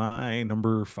gonna be my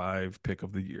number five pick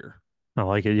of the year. I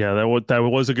like it. Yeah, that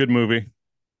was a good movie.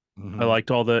 I Hmm. liked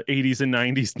all the 80s and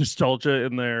 90s nostalgia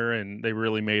in there, and they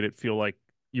really made it feel like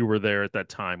you were there at that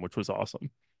time, which was awesome.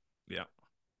 Yeah.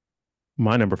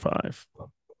 My number five.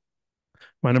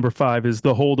 My number five is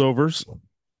The Holdovers.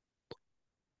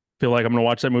 Feel like I'm gonna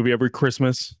watch that movie every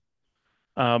Christmas.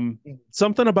 Um,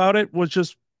 Something about it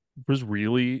was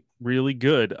really, really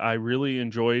good. I really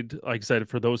enjoyed, like I said,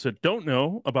 for those that don't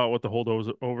know about what The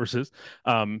Holdovers is,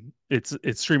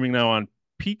 it's streaming now on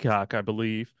Peacock, I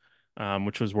believe,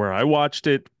 which was where I watched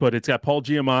it. But it's got Paul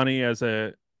Giamatti as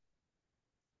a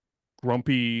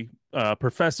grumpy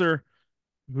professor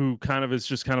who kind of is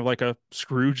just kind of like a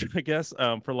Scrooge, I guess,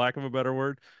 for lack of a better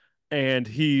word. And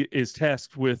he is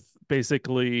tasked with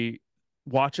basically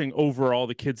watching over all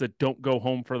the kids that don't go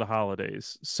home for the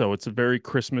holidays. So it's a very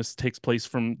Christmas takes place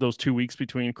from those 2 weeks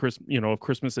between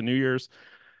Christmas and New Year's.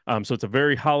 So it's a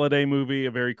very holiday movie,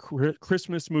 a very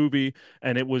Christmas movie,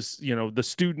 and it was, the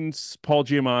students, Paul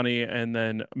Giamatti, and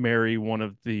then Mary, one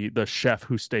of the chef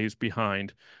who stays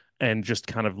behind, and just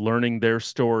kind of learning their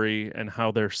story and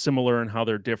how they're similar and how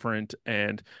they're different,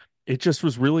 and it just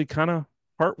was really kind of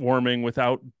heartwarming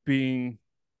without being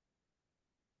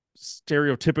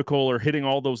stereotypical or hitting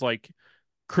all those like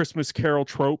Christmas Carol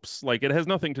tropes. Like it has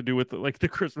nothing to do with like the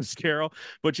Christmas Carol,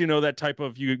 but that type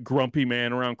of you grumpy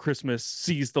man around Christmas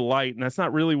sees the light, and that's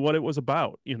not really what it was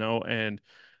about. And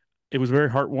it was very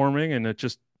heartwarming, and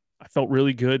I felt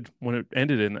really good when it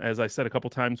ended. And as I said a couple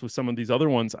times with some of these other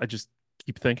ones, I just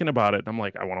keep thinking about it. I'm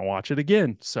like, I want to watch it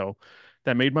again. So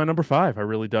that made my number five. I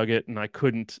really dug it, and I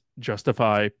couldn't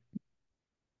justify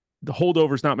the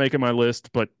Holdovers not making my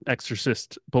list, but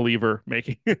Exorcist Believer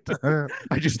making it.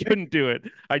 I just couldn't do it.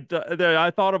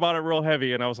 I thought about it real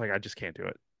heavy, and I was like, I just can't do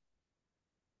it.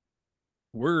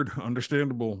 Word,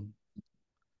 understandable.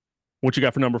 What you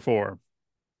got for number four?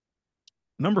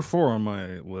 Number four on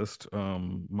my list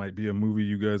might be a movie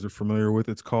you guys are familiar with.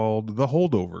 It's called The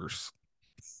Holdovers.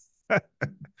 I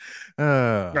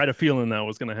uh had a feeling that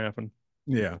was going to happen.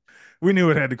 yeah. We knew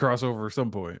it had to cross over at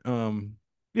some point.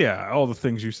 Yeah, all the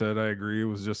things you said, I agree. It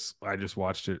was just I just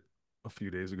watched it a few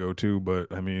days ago too,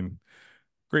 but I mean,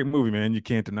 great movie, man. You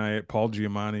can't deny it. Paul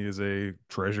Giamatti is a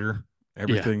treasure. Yeah,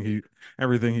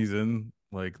 Everything he's in,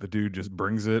 like the dude just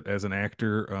brings it as an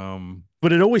actor.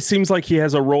 but it always seems like he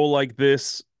has a role like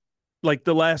this, like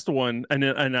the last one, and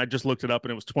I just looked it up,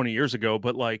 and it was 20 years ago.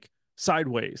 But like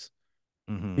Sideways,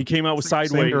 he Mhm. came out with Same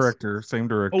Sideways. director, same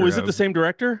Oh, director is it the as same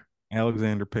director?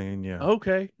 Alexander Payne. Yeah.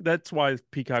 Okay, that's why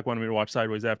Peacock wanted me to watch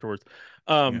Sideways afterwards.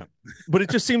 Um, Yeah. but it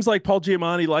just seems like Paul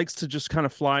Giamatti likes to just kind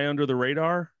of fly under the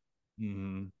radar,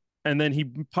 Hmm. and then he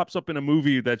pops up in a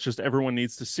movie that just everyone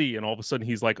needs to see, and all of a sudden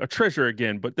he's like a treasure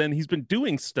again. But then he's been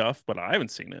doing stuff, but I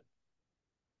haven't seen it.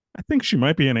 I think she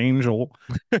might be an angel.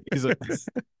 He's a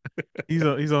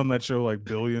he's on that show like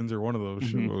Billions or one of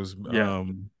those Hmm. shows. Yeah,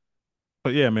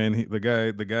 But yeah, man, the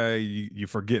guy, you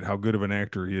forget how good of an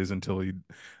actor he is until he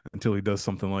does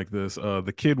something like this.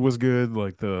 The kid was good,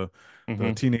 like the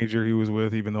hmm. teenager he was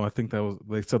with, even though I think that was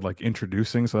they said like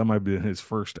introducing, so that might have been his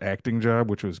first acting job,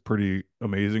 which was pretty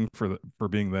amazing for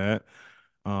being that.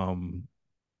 Um,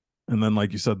 and then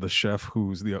like you said, the chef,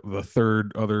 who's the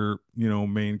third other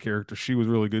main character, she was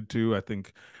really good too. I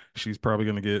think she's probably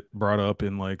gonna get brought up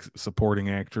in like supporting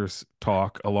actress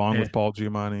talk along Yeah, with Paul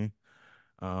Giamatti.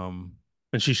 Um,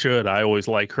 and she should. I always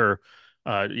like her.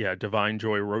 Yeah, Divine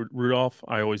Joy Rudolph.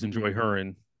 I always enjoy mhm. her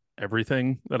in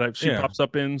everything that she Yeah, pops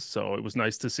up in. So it was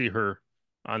nice to see her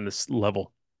on this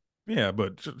level, yeah,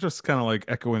 but just kind of like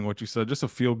echoing what you said, just a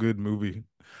feel good movie.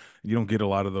 You don't get a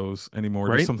lot of those anymore.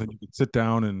 Just right? something you can sit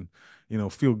down and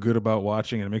feel good about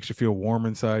watching, and it makes you feel warm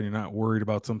inside. You're not worried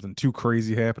about something too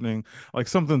crazy happening. Like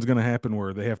something's gonna happen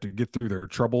where they have to get through their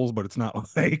troubles, but it's not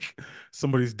like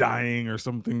somebody's dying or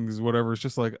something's whatever. It's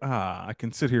just like I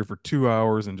can sit here for 2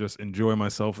 hours and just enjoy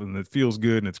myself, and it feels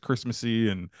good, and it's Christmassy,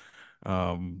 and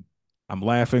um, I'm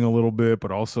laughing a little bit,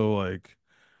 but also like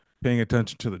paying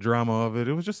attention to the drama of it.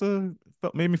 It was just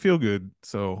made me feel good.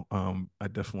 So I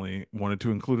definitely wanted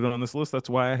to include it on this list. That's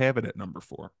why I have it at number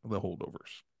four, The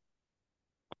Holdovers.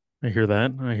 I hear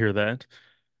that. I hear that.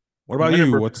 What about My you?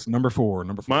 number, What's number four?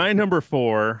 Number four. my number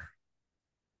four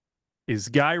is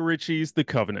Guy Ritchie's The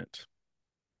Covenant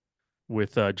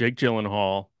with Jake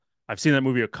Gyllenhaal. I've seen that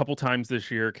movie a couple times this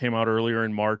year. It came out earlier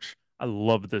in March. I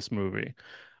love this movie.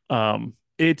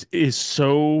 It is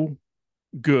so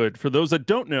good. For those that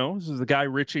don't know, this is a Guy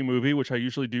Ritchie movie, which I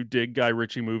usually do dig Guy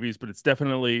Ritchie movies, but it's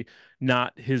definitely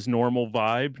not his normal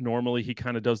vibe. Normally, he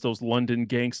kind of does those London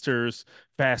gangsters,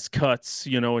 fast cuts,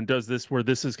 and does this where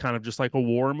this is kind of just like a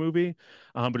war movie.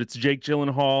 But it's Jake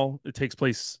Gyllenhaal. It takes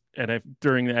place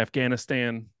during the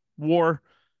Afghanistan war,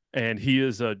 and he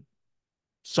is a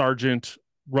sergeant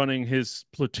running his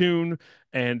platoon,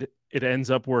 and it ends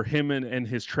up where him and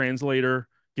his translator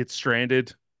get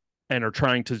stranded and are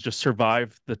trying to just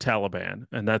survive the Taliban.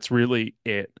 And that's really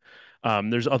it.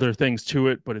 There's other things to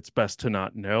it, but it's best to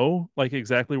not know like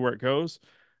exactly where it goes.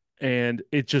 And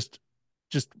it just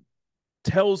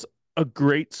tells a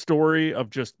great story of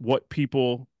just what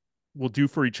people will do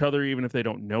for each other, even if they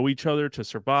don't know each other to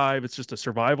survive. It's just a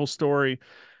survival story,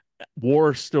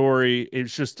 war story.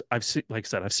 It's just I've seen, like I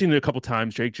said, I've seen it a couple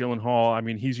times. Jake Gyllenhaal. I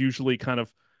mean, he's usually kind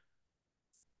of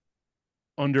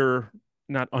under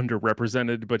not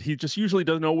underrepresented, but he just usually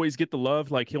doesn't always get the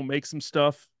love. Like he'll make some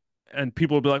stuff and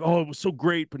people will be like, "Oh, it was so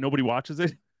great," but nobody watches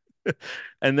it.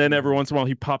 And then every Mhm. once in a while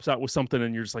he pops out with something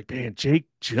and you're just like, "Man, Jake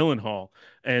Gyllenhaal."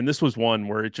 And this was one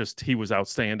where he was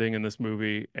outstanding in this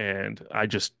movie and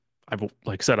I've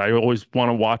like I said, I always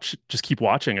want to just keep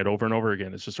watching it over and over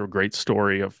again. It's just a great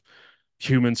story of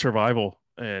human survival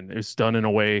and it's done in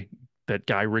a way that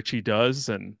Guy Ritchie does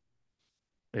and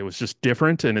it was just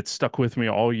different and it stuck with me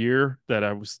all year that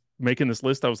I was making this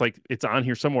list. I was like, it's on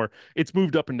here somewhere. It's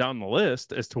moved up and down the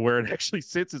list as to where it actually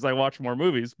sits as I watch more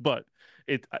movies, but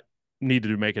I needed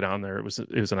to make it on there. It was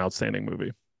an outstanding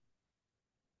movie.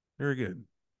 Very good.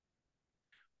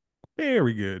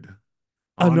 Very good.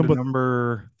 On to Number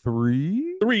number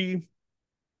three. three.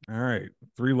 All right,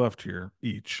 three left here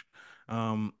each.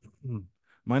 Um,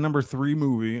 my number three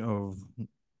movie of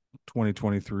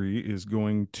 2023 is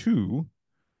going to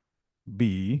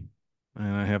be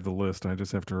And I have the list. I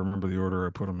just have to remember the order I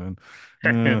put them in.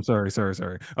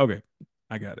 Sorry. Okay,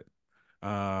 I got it.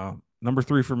 Number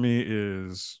three for me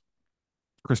is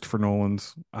Christopher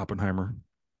Nolan's Oppenheimer.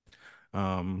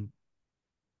 Um,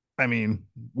 I mean,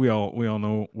 we all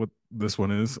know what this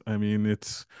one is. I mean,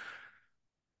 it's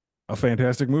a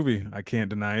fantastic movie. I can't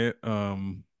deny it.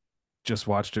 Just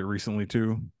watched it recently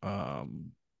too.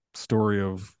 Story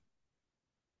of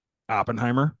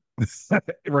Oppenheimer,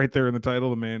 right there in the title,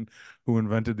 the man who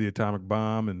invented the atomic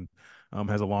bomb and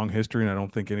has a long history. And I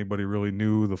don't think anybody really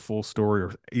knew the full story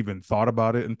or even thought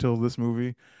about it until this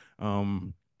movie.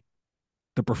 Um,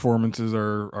 the performances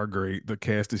are great. The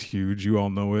cast is huge. You all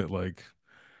know it. Like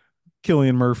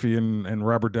Killian Murphy and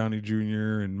Robert Downey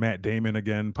Jr. and Matt Damon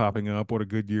again popping up. What a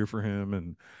good year for him.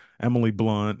 And Emily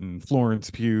Blunt and Florence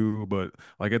Pugh. But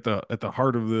like at the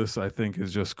heart of this, I think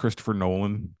is just Christopher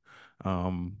Nolan.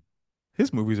 Um,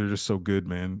 his movies are just so good,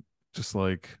 man. Just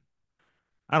like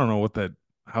I don't know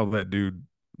how that dude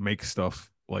makes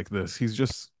stuff like this. He's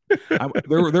just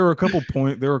there were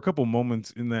a couple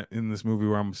moments in this movie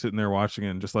where I'm sitting there watching it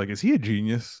and just like, is he a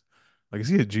genius? Like, is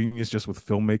he a genius just with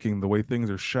filmmaking, the way things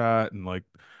are shot and like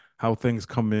how things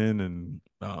come in and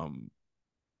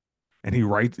he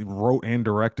wrote and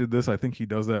directed this. I think he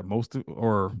does that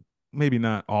or maybe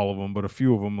not all of them, but a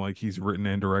few of them like he's written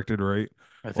and directed, right?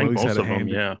 I Or at think least most had of them,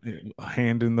 yeah. a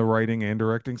hand in the writing and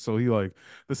directing. So he like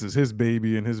this is his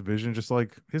baby and his vision. Just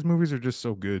like his movies are just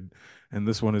so good, and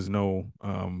this one is no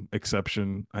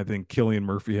exception. I think Killian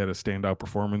Murphy had a standout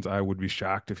performance. I would be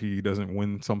shocked if he doesn't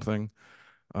win something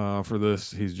for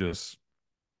this. He's just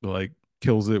like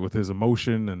kills it with his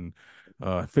emotion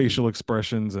and facial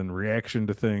expressions and reaction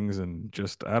to things and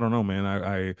just I don't know, man.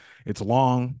 I it's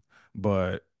long,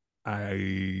 but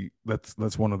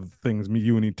that's one of the things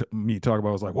you and me talk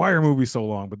about was like, why are movies so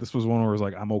long? But this was one where it's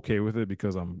like I'm okay with it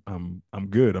because I'm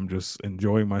good. I'm just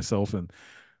enjoying myself and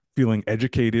feeling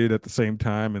educated at the same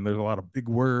time. And there's a lot of big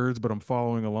words, but I'm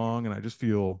following along, and I just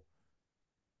feel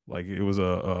like it was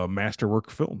a masterwork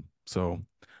film. So,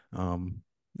 um,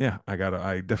 yeah, I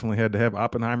definitely had to have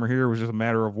Oppenheimer here. It was just a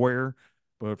matter of where,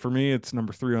 but for me, it's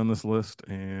number three on this list,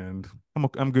 and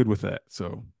I'm good with that.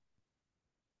 So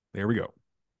there we go.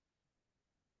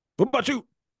 What about you?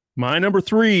 My number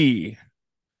three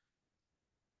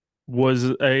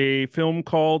was a film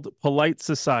called Polite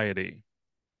Society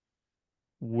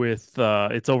with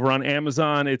it's over on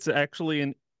Amazon. It's actually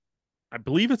an I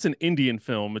believe it's an Indian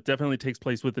film. It definitely takes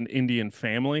place with an Indian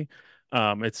family.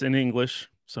 It's in English,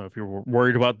 so if you're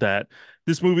worried about that,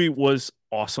 this movie was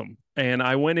awesome. And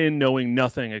I went in knowing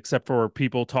nothing except for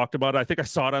people talked about it. I think I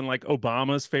saw it on like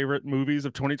Obama's favorite movies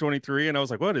of 2023, and I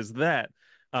was like, "What is that?"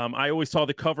 I always saw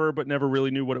the cover, but never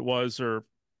really knew what it was or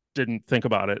didn't think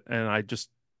about it. And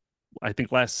I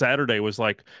think last Saturday was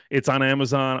like, it's on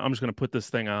Amazon. I'm just going to put this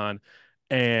thing on.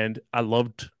 And I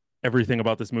loved everything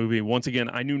about this movie. Once again,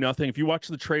 I knew nothing. If you watch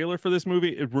the trailer for this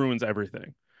movie, it ruins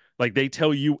everything. Like they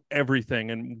tell you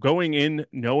everything. And going in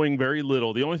knowing very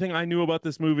little, the only thing I knew about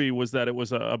this movie was that it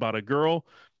was about a girl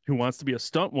who wants to be a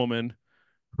stunt woman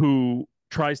who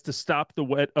tries to stop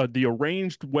the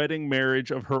arranged wedding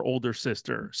marriage of her older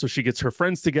sister. So she gets her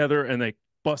friends together and they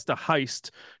bust a heist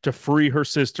to free her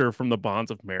sister from the bonds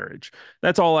of marriage.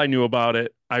 That's all I knew about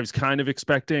it. I was kind of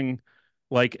expecting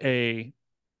like a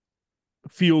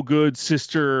feel good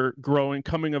sister growing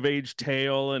coming of age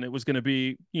tale and it was going to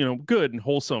be, good and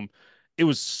wholesome. It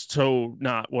was so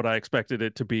not what I expected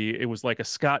it to be. It was like a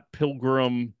Scott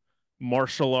Pilgrim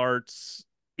martial arts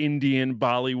Indian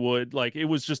Bollywood. Like it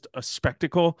was just a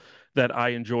spectacle that I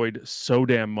enjoyed so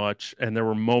damn much. And there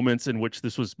were moments in which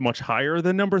this was much higher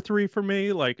than number three for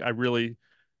me. Like I really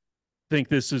think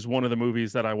this is one of the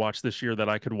movies that I watched this year that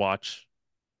I could watch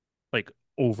like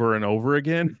over and over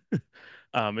again.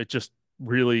 It just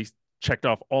really checked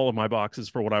off all of my boxes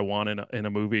for what I want in a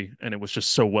movie, and it was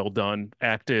just so well done,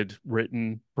 acted,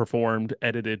 written, performed,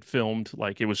 edited, filmed.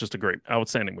 Like it was just a great,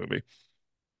 outstanding movie.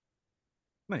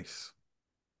 Nice.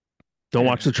 Don't Yeah,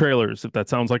 watch the man. trailers if that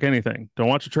sounds like anything. Don't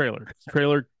watch the trailer.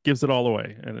 Trailer gives it all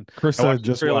away. And Chris I said watched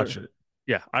the just watch trailer. it.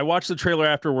 Yeah, I watched the trailer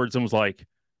afterwards and was like,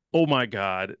 "Oh my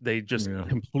God, they just Yeah.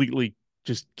 completely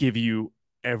just give you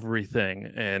everything."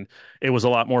 And it was a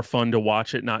lot more fun to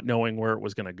watch it not knowing where it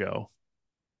was going to go.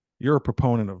 You're a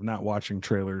proponent of not watching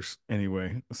trailers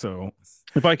anyway, so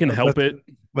If I can help that's it,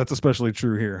 that's especially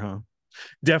true here, huh?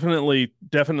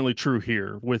 definitely true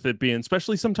here with it being,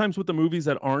 especially sometimes with the movies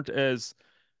that aren't as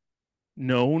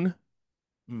known,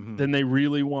 Mm-hmm. then they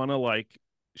really want to like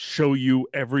show you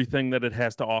everything that it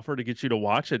has to offer to get you to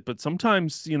watch it. But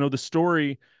sometimes, the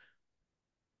story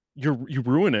you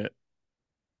ruin it.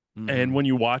 And Hmm. when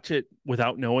you watch it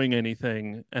without knowing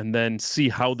anything and then see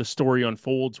how the story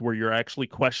unfolds where you're actually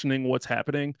questioning what's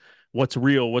happening, what's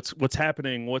real, what's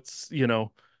happening,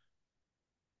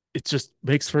 it just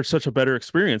makes for such a better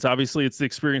experience. Obviously, it's the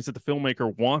experience that the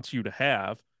filmmaker wants you to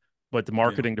have, but the Yeah.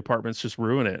 marketing departments just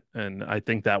ruin it. And I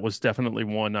think that was definitely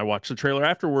one. I watched the trailer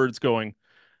afterwards going,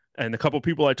 and a couple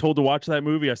people I told to watch that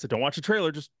movie, I said, don't watch the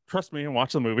trailer, just trust me and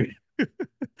watch the movie.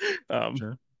 um,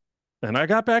 Sure. and I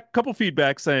got back a couple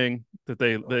feedback saying that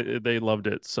they loved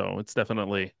it. So it's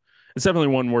definitely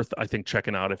one worth, I think,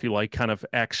 checking out if you like kind of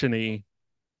actiony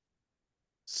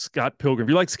Scott Pilgrim. If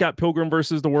you like Scott Pilgrim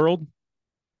versus the World,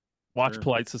 watch Sure.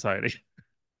 Polite Society.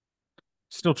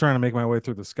 Still trying to make my way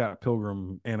through the Scott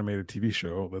Pilgrim animated TV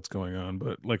show that's going on,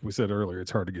 but like we said earlier,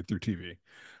 it's hard to get through TV.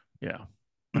 Yeah,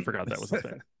 I forgot that was a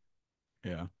thing.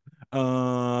 Yeah.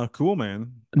 Cool,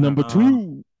 man. Number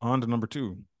two. On to number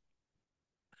two.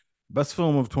 Best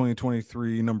film of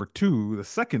 2023, number two, the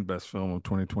second best film of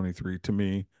 2023 to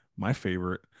me, my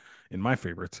favorite, in my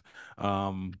favorites,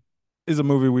 um, is a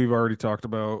movie we've already talked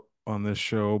about on this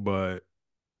show, but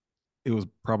it was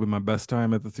probably my best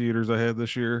time at the theaters I had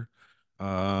this year.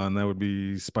 And that would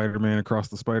be Spider-Man Across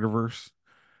the Spider-Verse.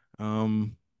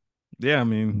 Um, yeah, I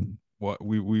mean, what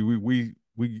we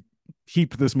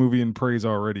heap this movie in praise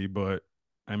already, but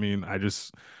I mean, I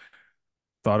just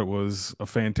thought it was a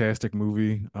fantastic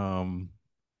movie.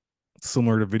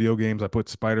 Similar to video games, I put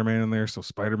Spider-Man in there, so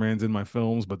Spider-Man's in my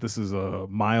films, but this is a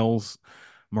Miles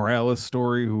Morales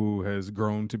story who has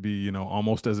grown to be,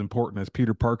 almost as important as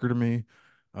Peter Parker to me.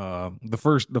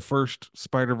 The first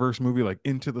Spider-Verse movie, like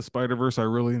Into the Spider-Verse, I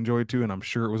really enjoyed too, and I'm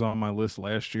sure it was on my list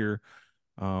last year.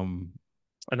 Um,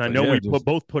 And I but know yeah, we just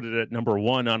both put it at number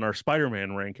one on our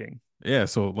Spider-Man ranking. yeah,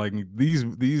 so like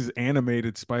these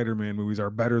animated Spider-Man movies are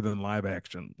better than live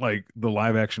action, like the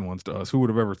live action ones to us. Who would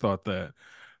have ever thought that?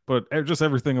 But just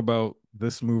everything about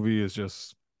this movie is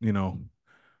just,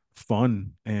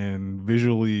 fun and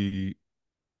visually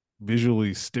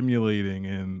stimulating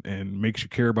and makes you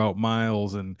care about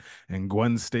Miles and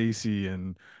Gwen Stacy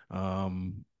and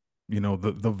um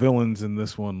the villains in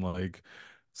this one, like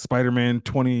Spider-Man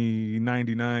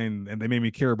 2099, and they made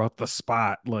me care about the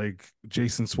Spot, like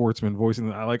Jason Schwartzman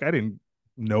voicing I didn't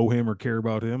know him or care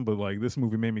about him, but like this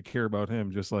movie made me care about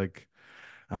him. Just like,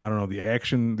 I don't know, the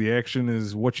action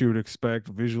is what you would expect.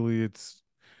 Visually it's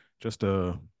just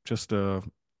a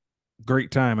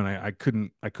great time, and I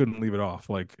couldn't leave it off.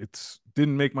 Like, it's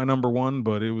didn't make my number one,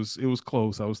 but it was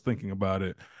close. I was thinking about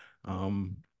it.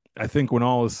 Um, I think when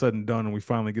all is said and done, and we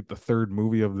finally get the third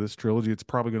movie of this trilogy, it's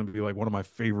probably going to be like one of my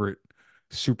favorite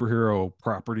superhero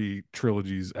property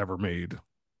trilogies ever made.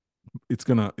 It's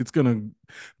gonna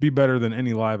be better than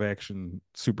any live action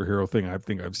superhero thing I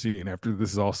think I've seen after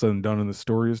this is all said and done and the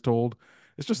story is told.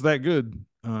 It's just that good.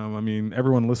 I mean,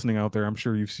 everyone listening out there, I'm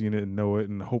sure you've seen it and know it,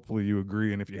 and hopefully you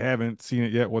agree. And if you haven't seen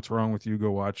it yet, what's wrong with you?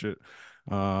 Go watch it.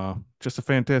 Just a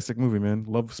fantastic movie, man.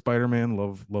 Love Spider-Man.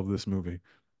 Love this movie.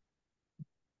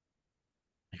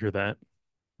 I hear that.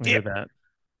 I Yeah, hear that.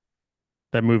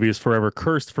 That movie is forever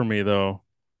cursed for me though,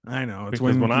 I know. It's because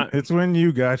when when I it's when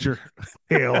you got your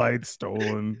taillights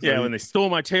stolen. So yeah, when they stole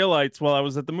my taillights while I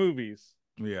was at the movies.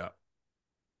 yeah.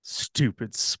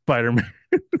 Stupid Spider-Man.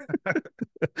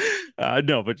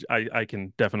 No, but I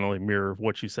can definitely mirror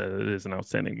what you said. It is an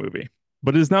outstanding movie,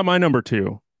 but it is not my number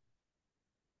two.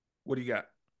 What do you got?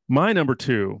 My number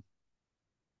two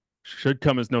should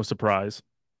come as no surprise.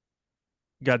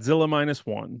 Godzilla minus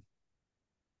one.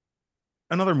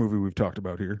 Another movie we've talked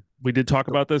about here. We did talk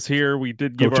Go, about this here. We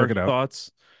did go give check our it out.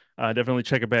 thoughts. Definitely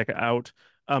check it back out.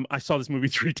 I saw this movie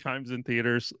 3 times in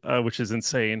theaters, which is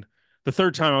insane. The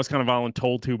third time I was kind of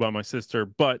voluntold to by my sister,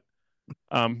 but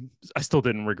I still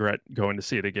didn't regret going to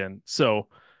see it again. So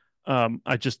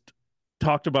I just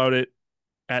talked about it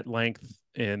at length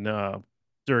in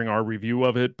during our review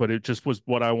of it, but it just was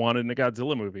what I wanted in a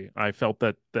Godzilla movie. I felt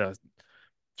that the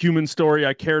human story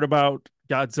I cared about,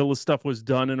 Godzilla stuff was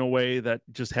done in a way that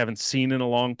just haven't seen in a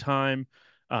long time.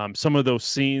 Some of those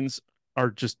scenes are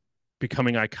just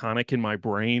becoming iconic in my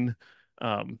brain.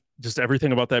 Just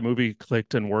everything about that movie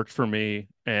clicked and worked for me,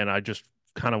 and I just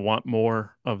kind of want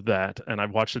more of that. And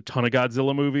I've watched a ton of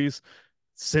Godzilla movies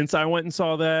since I went and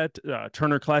saw that.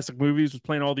 Turner Classic Movies was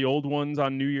playing all the old ones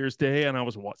on New Year's Day, and I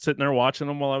was sitting there watching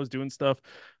them while I was doing stuff.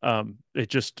 It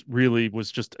just really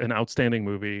was just an outstanding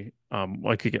movie.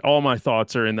 Like again, all my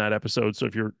thoughts are in that episode, so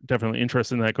if you're definitely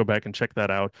interested in that, go back and check that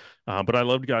out. But I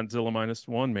loved Godzilla minus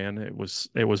one, man. It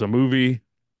was a movie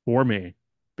for me.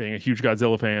 Being a huge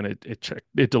Godzilla fan,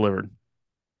 it delivered.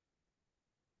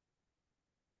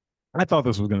 I thought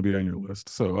this was going to be on your list,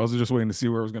 so I was just waiting to see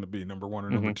where it was going to be, number one or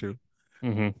number Hmm. two.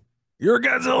 Hmm. You're a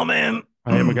Godzilla man.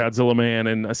 I am a Godzilla man,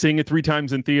 and seeing it 3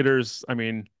 times in theaters. I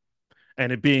mean,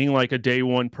 and it being like a day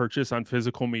one purchase on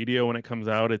physical media when it comes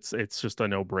out, it's just a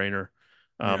no brainer.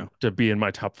 Yeah. To be in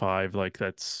my top five, like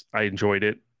that's I enjoyed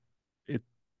it. It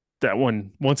that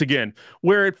one once again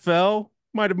where it fell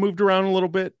might have moved around a little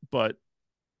bit, but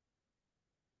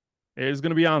it is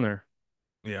going to be on there.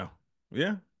 Yeah.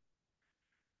 Yeah.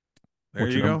 There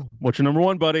you go. What's your number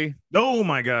one, buddy? Oh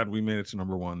my God, we made it to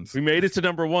number ones. We made it to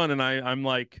number one, and I'm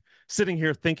like sitting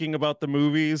here thinking about the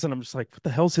movies, and I'm just like, what the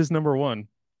hell's his number one?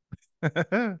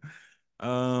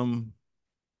 um,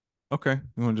 okay.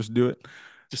 You want to just do it?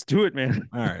 Just do it, man.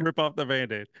 All right. Rip off the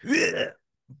band-aid.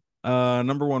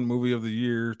 Number one movie of the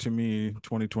year to me,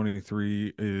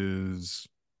 2023 is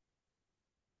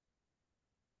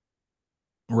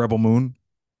Rebel Moon.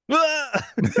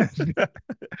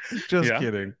 Just Yeah.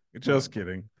 kidding. Just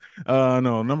kidding.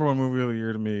 No, number one movie of the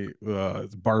year to me,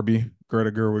 is Barbie,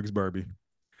 Greta Gerwig's Barbie.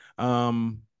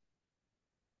 Um,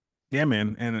 yeah,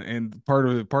 man, and part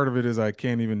of it is I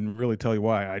can't even really tell you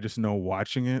why. I just know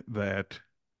watching it that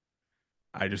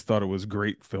I just thought it was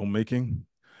great filmmaking.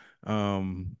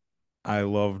 Um, I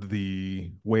loved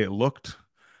the way it looked.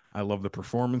 I loved the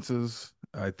performances.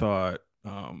 I thought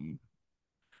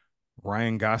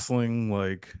Ryan Gosling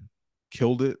like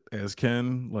killed it as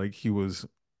Ken. Like he was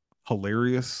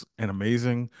hilarious and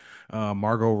amazing.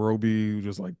 Margot Robbie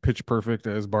just like pitch perfect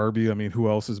as Barbie. I mean, who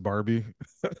else is Barbie?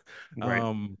 Right.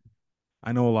 um,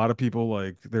 I know a lot of people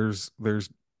like there's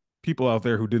people out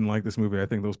there who didn't like this movie. I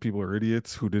think those people are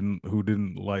idiots who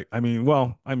didn't like. I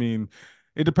mean,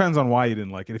 it depends on why you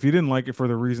didn't like it. If you didn't like it for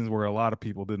the reasons where a lot of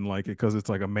people didn't like it because it's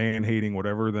like a man hating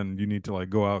whatever, then you need to like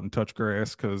go out and touch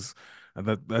grass because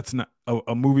that's not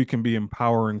a movie can be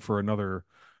empowering for another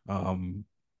um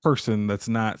person that's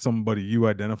not somebody you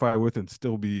identify with and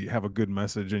still be have a good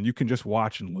message and you can just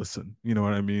watch and listen. You know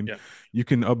what I mean? Yeah. You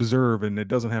can observe and it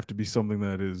doesn't have to be something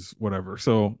that is whatever.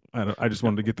 So I just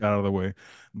wanted to get that out of the way.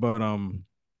 But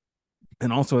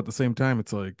and also at the same time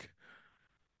it's like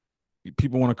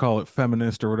people want to call it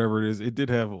feminist or whatever it is. It did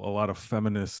have a lot of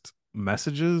feminist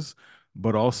messages,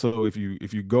 but also if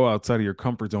you go outside of your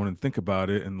comfort zone and think about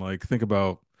it and like think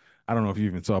about I don't know if you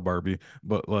even saw Barbie,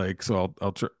 but like so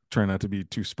I'll try not to be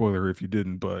too spoiler if you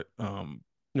didn't, but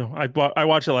No, I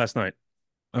watched it last night.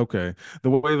 okay. The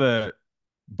way that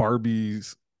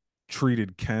Barbie's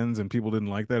treated Kens and people didn't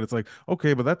like that. It's like,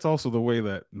 okay, but that's also the way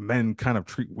that men kind of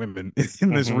treat women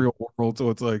in this Hmm. real world. So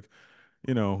it's like,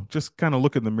 just kind of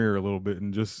look in the mirror a little bit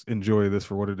and just enjoy this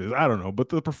for what it is. I don't know, but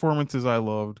the performances I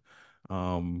loved.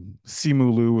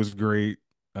 Simu Liu was great.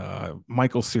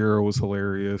 Michael Cera was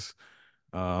hilarious.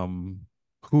 Um,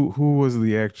 who was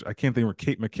the act? I can't think of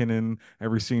Kate McKinnon.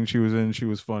 Every scene she was in, she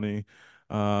was funny.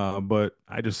 But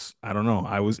I don't know.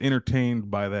 I was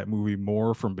entertained by that movie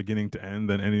more from beginning to end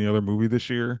than any other movie this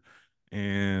year.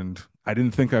 And I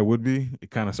didn't think I would be.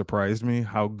 It kind of surprised me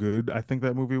how good I think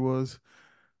that movie was.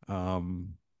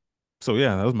 Um, so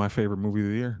yeah, that was my favorite movie of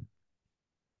the year.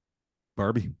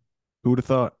 Barbie. Who would have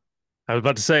thought? I was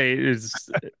about to say,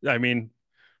 I mean,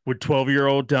 would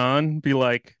 12-year-old Don be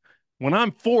like, when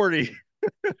I'm 40,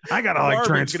 I gotta like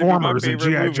Barbie's gonna be my Transformers and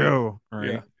favorite G.I. movie? Joe,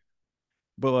 Yeah. right?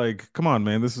 But like, come on,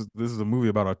 man. This is a movie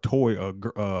about a toy,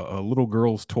 a little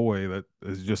girl's toy that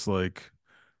is just like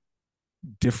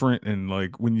different. And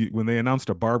like when they announced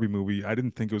a Barbie movie, I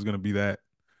didn't think it was gonna be that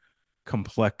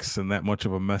complex and that much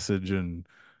of a message and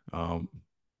um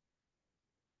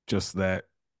just that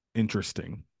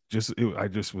interesting. I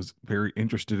just was very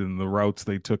interested in the routes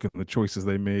they took and the choices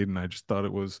they made, and I just thought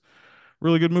it was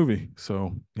really good movie.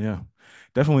 So yeah,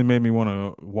 definitely made me want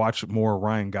to watch more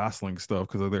Ryan Gosling stuff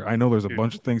because I know there's a Dude.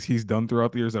 bunch of things he's done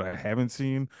throughout the years that I haven't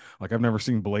seen. Like I've never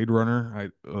seen Blade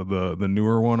Runner. The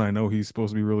newer one. I know he's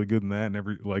supposed to be really good in that,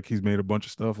 and he's made a bunch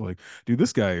of stuff. Like, dude,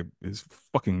 this guy is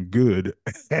fucking good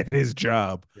at his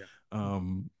job. Yeah.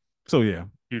 Um, so yeah,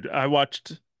 Dude, I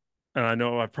watched, and I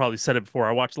know I've probably said it before,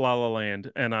 I watched La La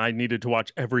Land and I needed to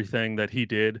watch everything that he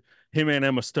did. Him and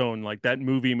Emma Stone, like that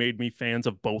movie made me fans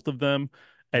of both of them.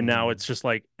 And now hmm it's just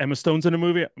like Emma Stone's in a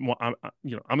movie. I'm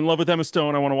in love with Emma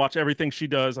Stone. I want to watch everything she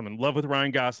does. I'm in love with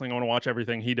Ryan Gosling. I want to watch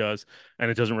everything he does, and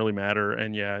it doesn't really matter.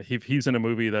 And yeah, he's in a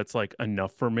movie that's like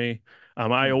enough for me.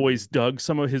 I hmm always dug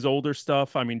some of his older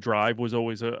stuff. I mean, Drive was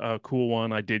always a cool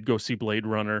one. I did go see Blade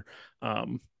Runner.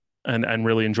 Um, and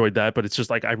really enjoyed that. But it's just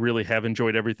like I really have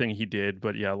enjoyed everything he did.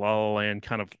 But yeah, La La Land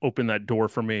kind of opened that door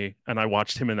for me, and I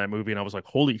watched him in that movie, and I was like,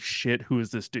 holy shit, who is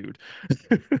this dude?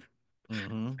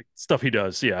 hmm Stuff he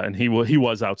does, yeah, and he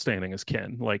was outstanding as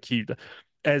Ken. Like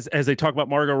as they talk about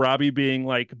Margot Robbie being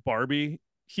like Barbie,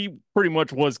 he pretty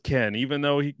much was Ken, even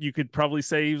though you could probably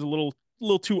say he was a little a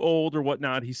little too old or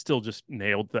whatnot, he still just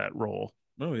nailed that role.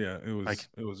 Oh yeah, Like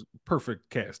it was perfect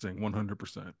casting,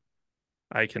 100%.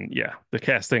 I can, yeah, the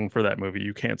casting for that movie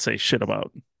you can't say shit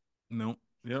about. Nope.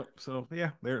 Yep. So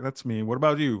yeah, there. That's me. What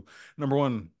about you? Number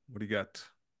one. What do you got?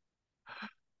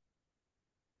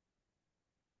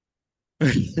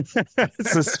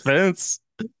 Suspense.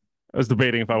 I was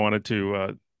debating if I wanted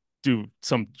to do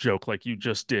some joke like you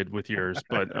just did with yours,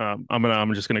 but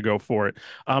I'm just gonna go for it.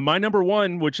 My number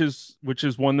one, which is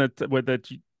one that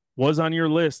was on your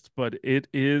list, but it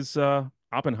is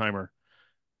Oppenheimer.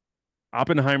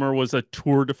 Oppenheimer was a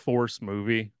tour de force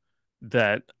movie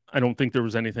that I don't think there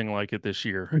was anything like it this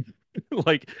year.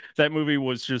 Like that movie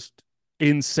was just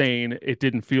insane. It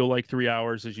didn't feel like 3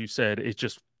 hours, as you said. It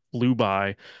just flew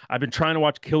by. I've been trying to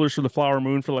watch Killers for the Flower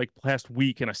Moon for like past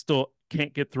week, and I still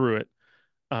can't get through it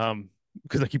um,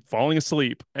 because I keep falling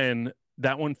asleep. And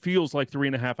that one feels like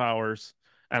 3.5 hours,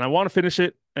 and I want to finish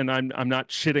it. And I'm not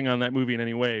shitting on that movie in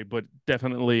any way, but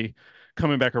definitely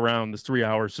coming back around, this 3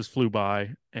 hours just flew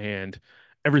by, and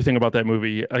everything about that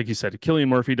movie, like you said, Cillian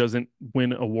Murphy doesn't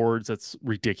win awards. That's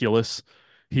ridiculous.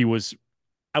 He was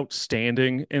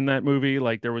outstanding in that movie.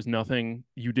 Like there was nothing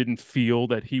you didn't feel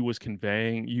that he was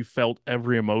conveying. You felt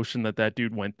every emotion that that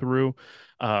dude went through.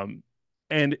 Um,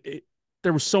 and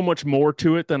there was so much more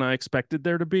to it than I expected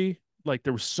there to be. Like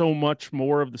there was so much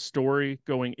more of the story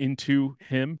going into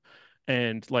him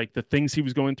and like the things he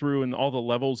was going through and all the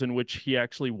levels in which he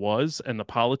actually was and the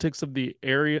politics of the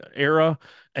era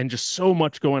and just so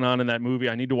much going on in that movie.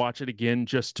 I need to watch it again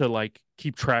just to like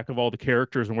keep track of all the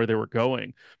characters and where they were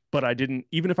going, but I didn't,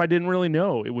 even if I didn't really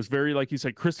know, it was very, like you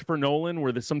said, Christopher Nolan,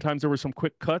 where sometimes there were some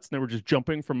quick cuts and they were just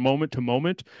jumping from moment to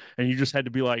moment. And you just had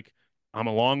to be like, I'm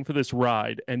along for this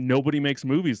ride. And nobody makes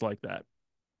movies like that.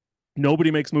 Nobody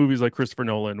makes movies like Christopher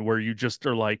Nolan, where you just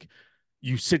are like,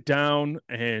 you sit down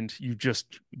and you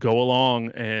just go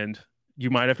along and you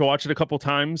might have to watch it a couple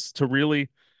times to really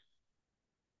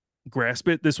grasp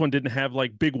it. This one didn't have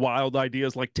like big wild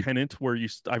ideas like Tenet, where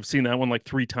I've seen that one like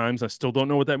 3 times. I still don't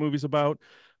know what that movie's about.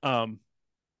 Um,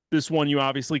 this one you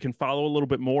obviously can follow a little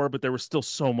bit more, but there was still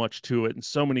so much to it and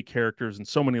so many characters and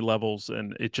so many levels,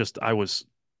 and it just I was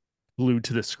glued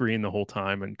to the screen the whole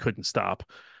time and couldn't stop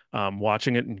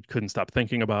watching it and couldn't stop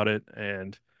thinking about it,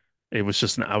 and it was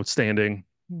just an outstanding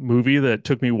movie that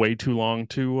took me way too long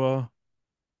to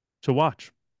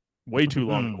watch. Way too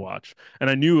long to watch. And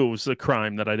I knew it was a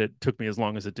crime that I did took me as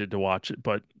long as it did to watch it,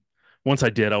 but once I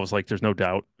did, I was like, there's no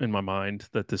doubt in my mind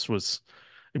that this was,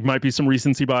 it might be some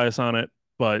recency bias on it,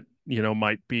 but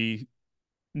might be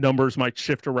numbers might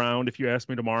shift around if you ask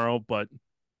me tomorrow. But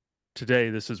today,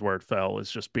 this is where it fell, is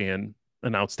just being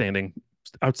an outstanding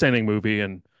movie.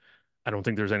 And I don't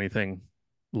think there's anything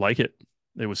like it.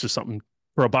 It was just something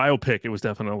for a biopic. It was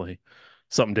definitely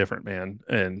something different, man.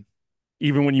 And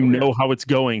even when you Oh yeah. know how it's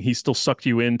going, he still sucked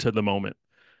you into the moment.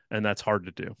 And that's hard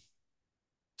to do.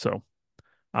 So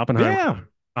Oppenheimer. Yeah.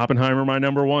 Oppenheimer, my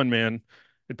number one, man.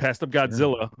 It passed up Sure.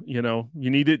 Godzilla. You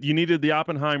needed the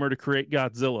Oppenheimer to create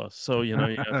Godzilla. So, you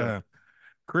had to,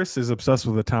 Chris is obsessed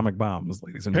with atomic bombs,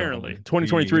 ladies and apparently gentlemen.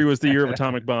 2023 was the year of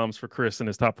atomic bombs for Chris in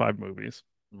his top five movies.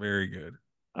 Very good.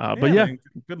 But Yeah, yeah, man.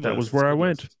 Good that was list. where I Good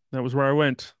went. list. That was where I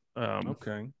went.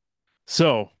 Okay.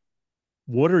 So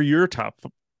what are your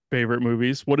favorite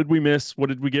movies? What did we miss? What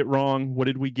did we get wrong? What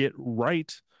did we get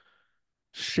right?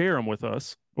 Share them with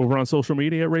us over on social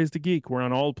media at Raise the Geek. We're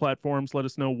on all platforms. Let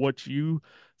us know what you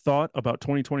thought about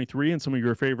 2023 and some of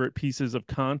your favorite pieces of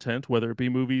content, whether it be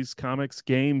movies, comics,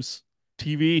 games,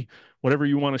 TV, whatever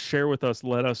you want to share with us.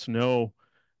 Let us know.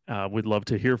 We'd love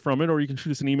to hear from it, or you can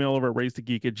shoot us an email over at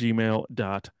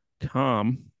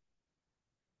raisethegeek@gmail.com.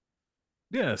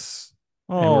 Yes.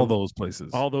 And All we're those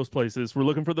places. all those places. We're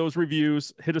looking for those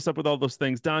reviews. Hit us up with all those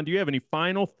things. Don, do you have any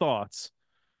final thoughts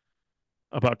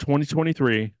about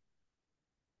 2023 Well,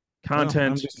 I'm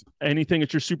content, just anything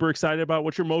that you're super excited about?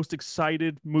 What's your most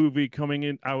excited movie coming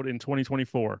in out in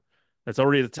 2024 that's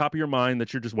already at the top of your mind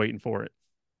that you're just waiting for it?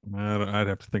 I'd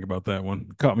have to think about that one.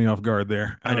 Caught me off guard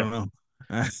there. I I know. don't know.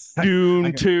 I Dune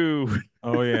can, 2.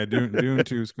 oh yeah, Dune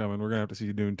 2 is coming. We're gonna have to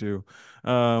see Dune 2.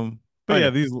 But I yeah,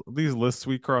 know. these lists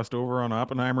we crossed over on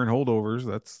Oppenheimer and Holdovers.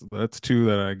 That's two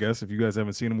that I guess if you guys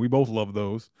haven't seen them, we both love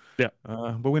those. Yeah.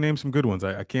 But we named some good ones.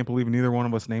 I can't believe neither one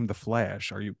of us named The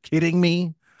Flash. Are you kidding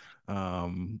me?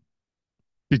 Um,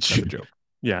 Did that's you? a joke.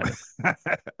 Yeah, I know.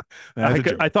 That's a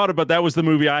joke. I thought about that was the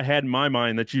movie I had in my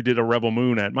mind that you did a Rebel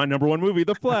Moon at. My number one movie,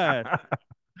 The Flash.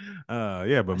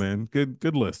 Yeah, but man,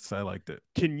 good lists. I liked it.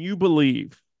 Can you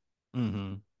believe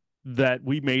Mm-hmm. that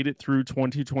we made it through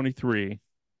 2023?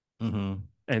 Mm-hmm.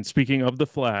 And speaking of The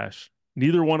Flash,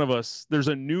 neither one of us, there's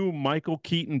a new Michael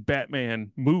Keaton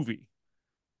Batman movie.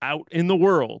 out in the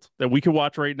world that we could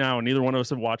watch right now, and neither one of us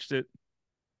have watched it.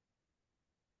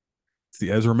 It's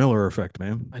the Ezra Miller effect,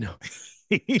 man. I know.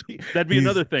 That'd be He's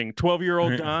another thing.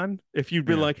 12-year-old Don, if you'd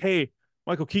be yeah. like, hey,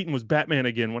 Michael Keaton was Batman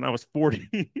again when I was 40.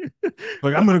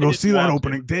 Like I'm But gonna I go didn't see that watch it.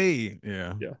 opening day.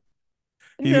 Yeah. Yeah.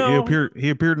 He No,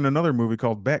 appeared in another movie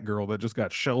called Batgirl that just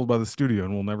got shelved by the studio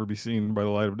and will never be seen by the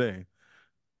light of day.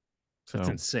 that's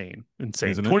So, insane.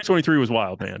 Insane. isn't it? 2023 was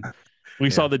wild, man. We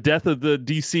saw Yeah. the death of the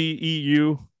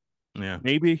DCEU, Yeah.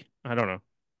 maybe. I don't know.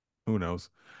 Who knows?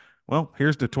 Well,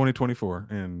 here's to 2024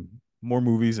 and more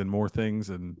movies and more things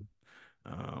and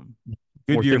um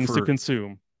good More year things to for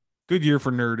consume.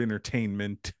 nerd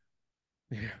entertainment.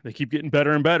 Yeah, they keep getting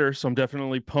better and better. So I'm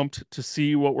definitely pumped to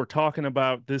see what we're talking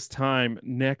about this time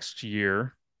next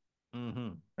year Mm-hmm.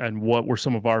 and what were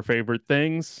some of our favorite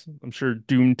things. I'm sure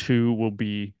Dune 2 will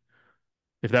be,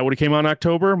 if that would have came out in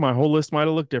October, my whole list might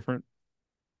have looked different.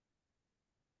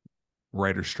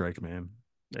 Writer strike, man.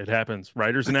 It happens.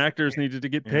 Writers and actors needed to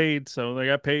get Yeah. paid, so they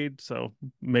got paid. So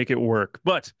make it work.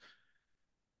 But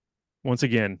once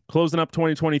again, closing up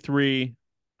 2023,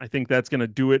 I think that's going to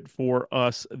do it for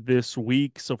us this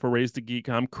week. So for Raised to Geek,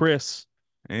 I'm Chris,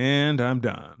 And I'm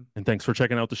Don. and thanks for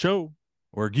checking out the show.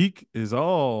 Where geek is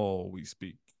all we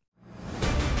speak.